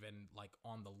isn't even like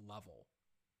on the level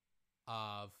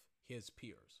of his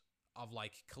peers, of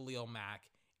like Khalil Mack,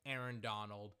 Aaron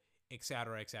Donald,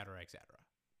 etc., etc., etc.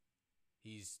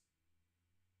 He's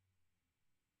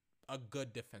a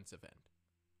good defensive end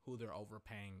who they're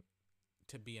overpaying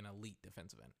to be an elite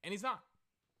defensive end. And he's not.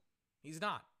 He's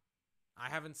not. I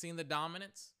haven't seen the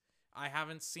dominance. I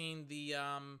haven't seen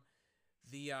I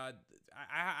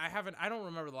don't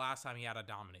remember the last time he had a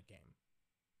dominant game.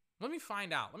 Let me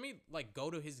find out. Let me like go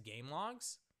to his game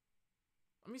logs.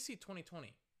 Let me see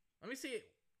 2020. Let me see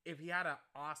if he had an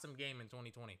awesome game in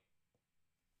 2020.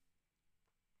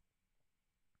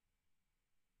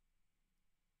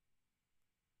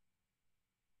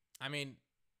 I mean,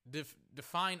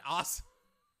 define awesome.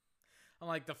 I'm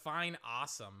like, define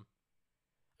awesome.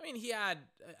 I mean, he had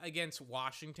against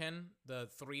Washington, the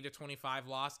 3-25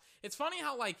 loss. It's funny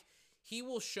how like he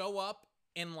will show up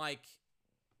in like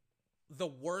the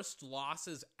worst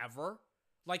losses ever.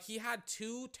 Like, he had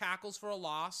 2 tackles for a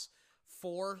loss,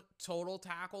 4 total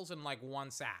tackles, and like 1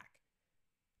 sack.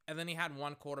 And then he had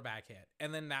 1 quarterback hit.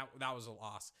 And then that was a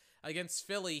loss. Against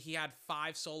Philly, he had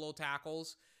 5 solo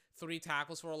tackles, 3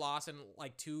 tackles for a loss, and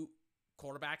like 2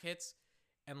 quarterback hits,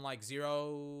 and like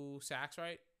 0 sacks,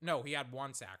 right? No, he had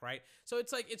 1 sack, right? So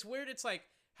it's like, it's weird. It's like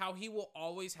how he will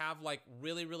always have like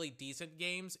really, really decent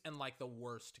games and like the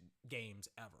worst games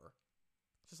ever.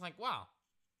 It's just like, wow.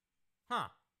 Huh.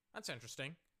 That's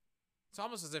interesting. It's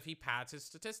almost as if he pads his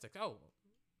statistics. Oh,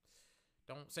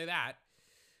 don't say that.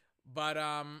 But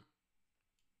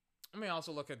let me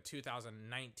also look at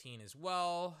 2019 as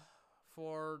well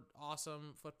for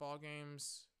awesome football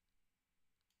games.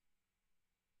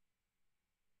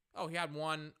 Oh, he had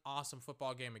 1 awesome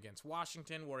football game against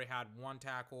Washington where he had 1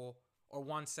 tackle or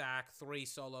 1 sack, 3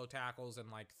 solo tackles,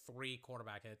 and like 3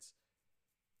 quarterback hits.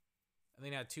 And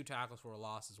then he had 2 tackles for a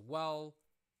loss as well.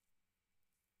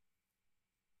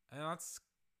 And that's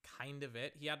kind of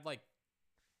it. He had like,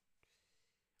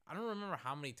 I don't remember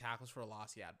how many tackles for a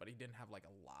loss he had, but he didn't have like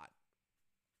a lot.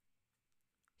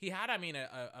 He had, I mean,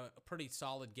 a pretty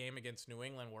solid game against New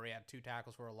England where he had 2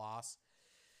 tackles for a loss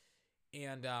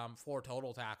and 4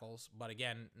 total tackles, but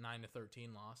again,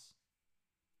 9-13 loss.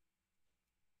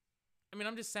 I mean,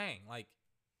 I'm just saying, like,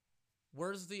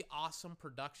 where's the awesome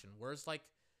production? Where's, like,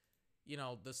 you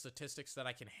know, the statistics that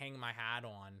I can hang my hat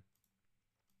on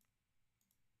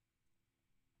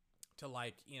to,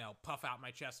 like, you know, puff out my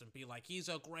chest and be like, he's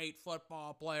a great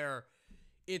football player.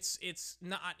 It's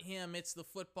not him, it's the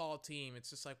football team. It's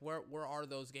just like, where are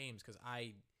those games? Because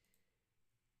I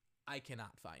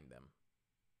cannot find them.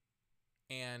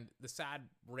 And the sad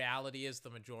reality is the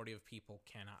majority of people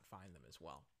cannot find them as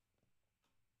well.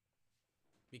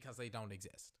 Because they don't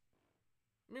exist.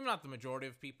 Maybe not the majority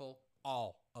of people.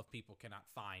 All of people cannot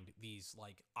find these,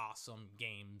 like, awesome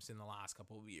games in the last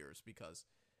couple of years because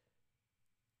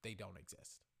they don't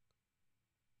exist.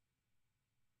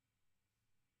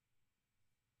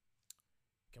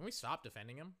 Can we stop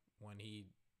defending him when he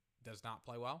does not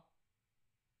play well?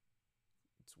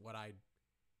 It's what I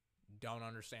don't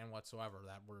understand whatsoever,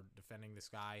 that we're defending this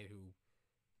guy who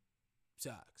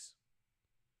sucks.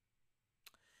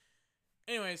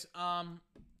 Anyways,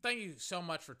 thank you so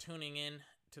much for tuning in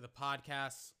to the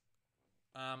podcast.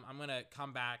 I'm going to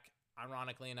come back,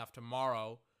 ironically enough,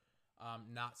 tomorrow.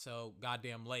 Not so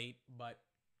goddamn late, but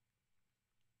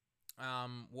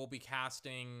we'll be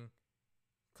casting,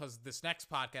 because this next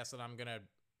podcast that I'm going to,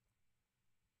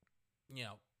 you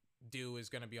know, do is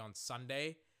going to be on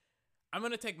Sunday. I'm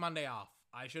going to take Monday off.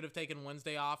 I should have taken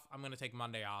Wednesday off. I'm going to take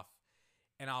Monday off,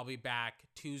 and I'll be back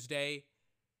Tuesday.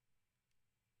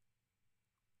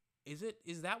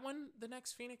 Is that when the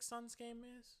next Phoenix Suns game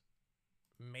is?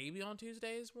 Maybe on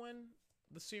Tuesday is when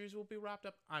the series will be wrapped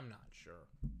up. I'm not sure.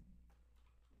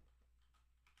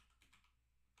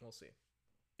 We'll see.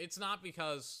 It's not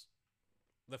because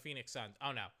the Phoenix Suns.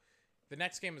 Oh, no. The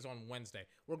next game is on Wednesday.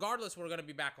 Regardless, we're going to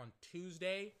be back on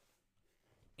Tuesday,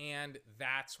 and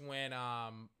that's when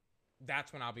I'll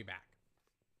be back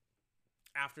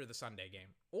after the Sunday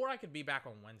game. Or I could be back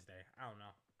on Wednesday. I don't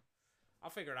know. I'll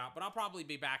figure it out, but I'll probably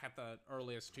be back at the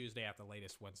earliest Tuesday, at the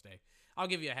latest Wednesday. I'll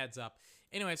give you a heads up.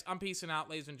 Anyways, I'm peacing out,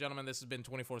 ladies and gentlemen. This has been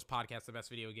 24's Podcast, the best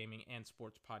video gaming and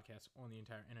sports podcast on the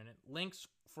entire internet. Links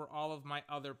for all of my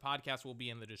other podcasts will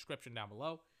be in the description down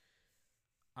below.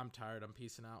 I'm tired. I'm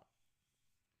peacing out.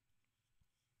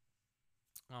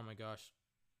 Oh my gosh.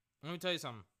 Let me tell you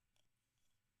something.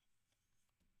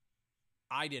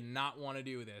 I did not want to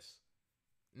do this.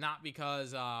 Not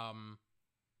because,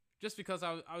 just because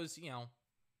I was, you know,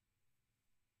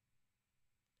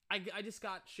 I just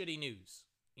got shitty news,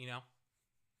 you know?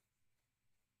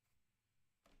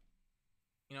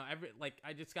 You know,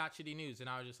 I just got shitty news, and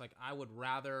I was just like, I would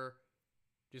rather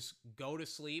just go to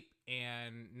sleep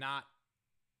and not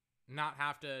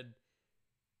have to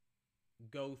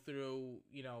go through,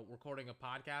 you know, recording a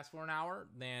podcast for an hour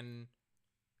than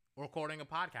recording a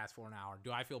podcast for an hour.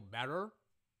 Do I feel better?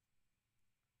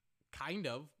 Kind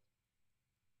of.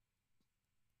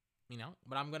 You know,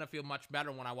 but I'm going to feel much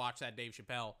better when I watch that Dave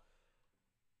Chappelle.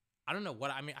 I don't know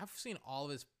what, I mean, I've seen all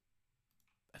of his,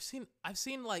 I've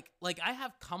seen like I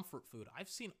have comfort food. I've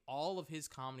seen all of his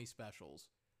comedy specials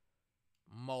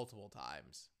multiple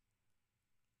times.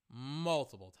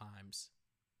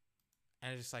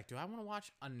 And it's just like, do I want to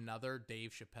watch another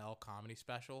Dave Chappelle comedy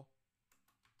special?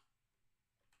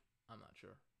 I'm not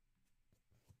sure.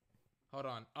 Hold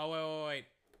on. Oh, wait.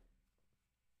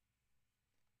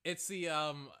 It's the,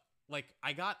 like,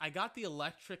 I got the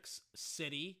Electric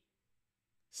City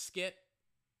skit.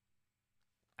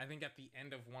 I think at the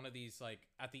end of one of these, like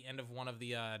at the end of one of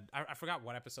the, I forgot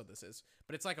what episode this is,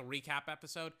 but it's like a recap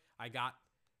episode. I got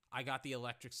the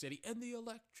Electric City and the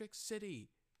Electric City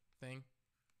thing.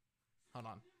 Hold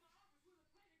on.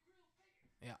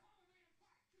 Yeah.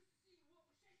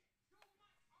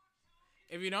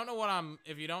 If you don't know what I'm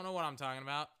talking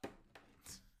about,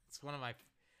 it's one of my,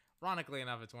 ironically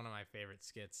enough, it's one of my favorite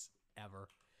skits ever.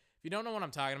 If you don't know what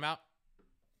I'm talking about,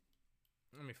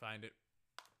 let me find it.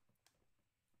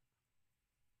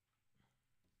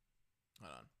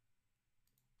 Hold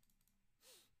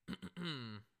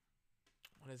on.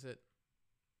 What is it?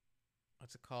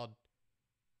 What's it called?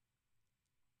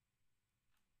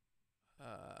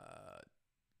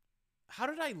 How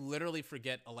did I literally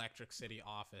forget Electric City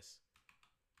Office?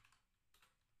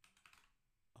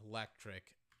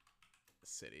 Electric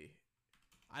City.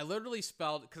 I literally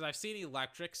spelled, because I've seen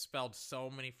electric spelled so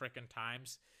many freaking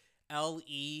times.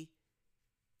 L-E-O,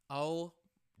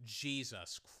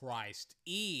 Jesus Christ.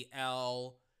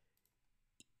 E-L-E-C-T-R-I-K.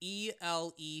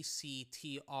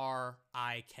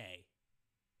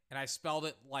 And I spelled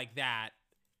it like that.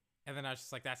 And then I was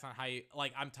just like, that's not how you,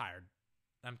 like, I'm tired.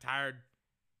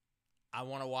 I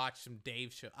want to watch some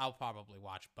Dave show. I'll probably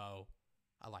watch Bo.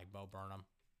 I like Bo Burnham.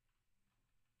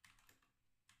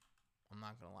 I'm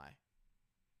not going to lie.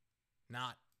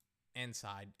 Not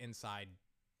inside. Inside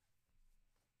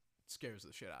scares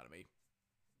the shit out of me.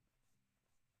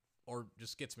 Or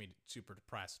just gets me super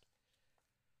depressed.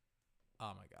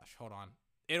 Oh my gosh, hold on.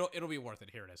 It'll be worth it.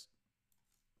 Here it is.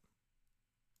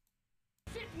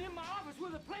 Sitting in my office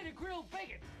with a plate of grilled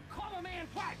bacon. Call a man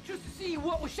White just to see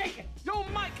what was shaking. Yo,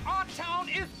 Mike, our town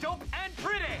is dope and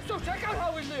pretty. So check out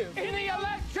how we live in the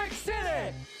Electric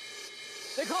City.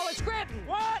 They call it Scranton.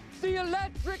 What? The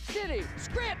Electric City.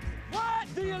 Scranton. What?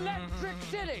 The Electric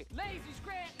City. Lazy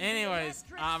Scranton. Anyways,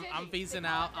 I'm peacing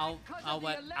out. I'll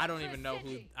let, I don't even know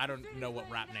who, I don't know what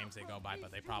rap names they go by,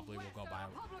 but they probably will go by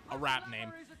a rap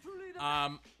name.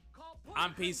 I'm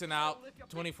peacing out.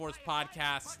 24th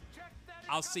podcast.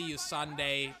 I'll see you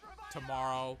Sunday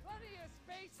tomorrow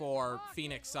for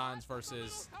Phoenix Suns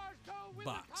versus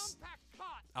Bucks.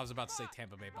 I was about to say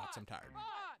Tampa Bay Bucks. I'm tired.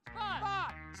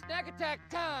 Snack attack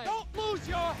time. Don't lose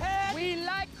your head. We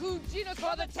like Cugino's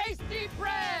for the tasty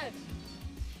bread.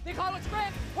 They call it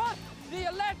Scranton. What? The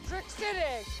Electric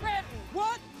City. Scranton.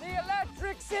 What? The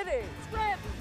Electric City. Scranton.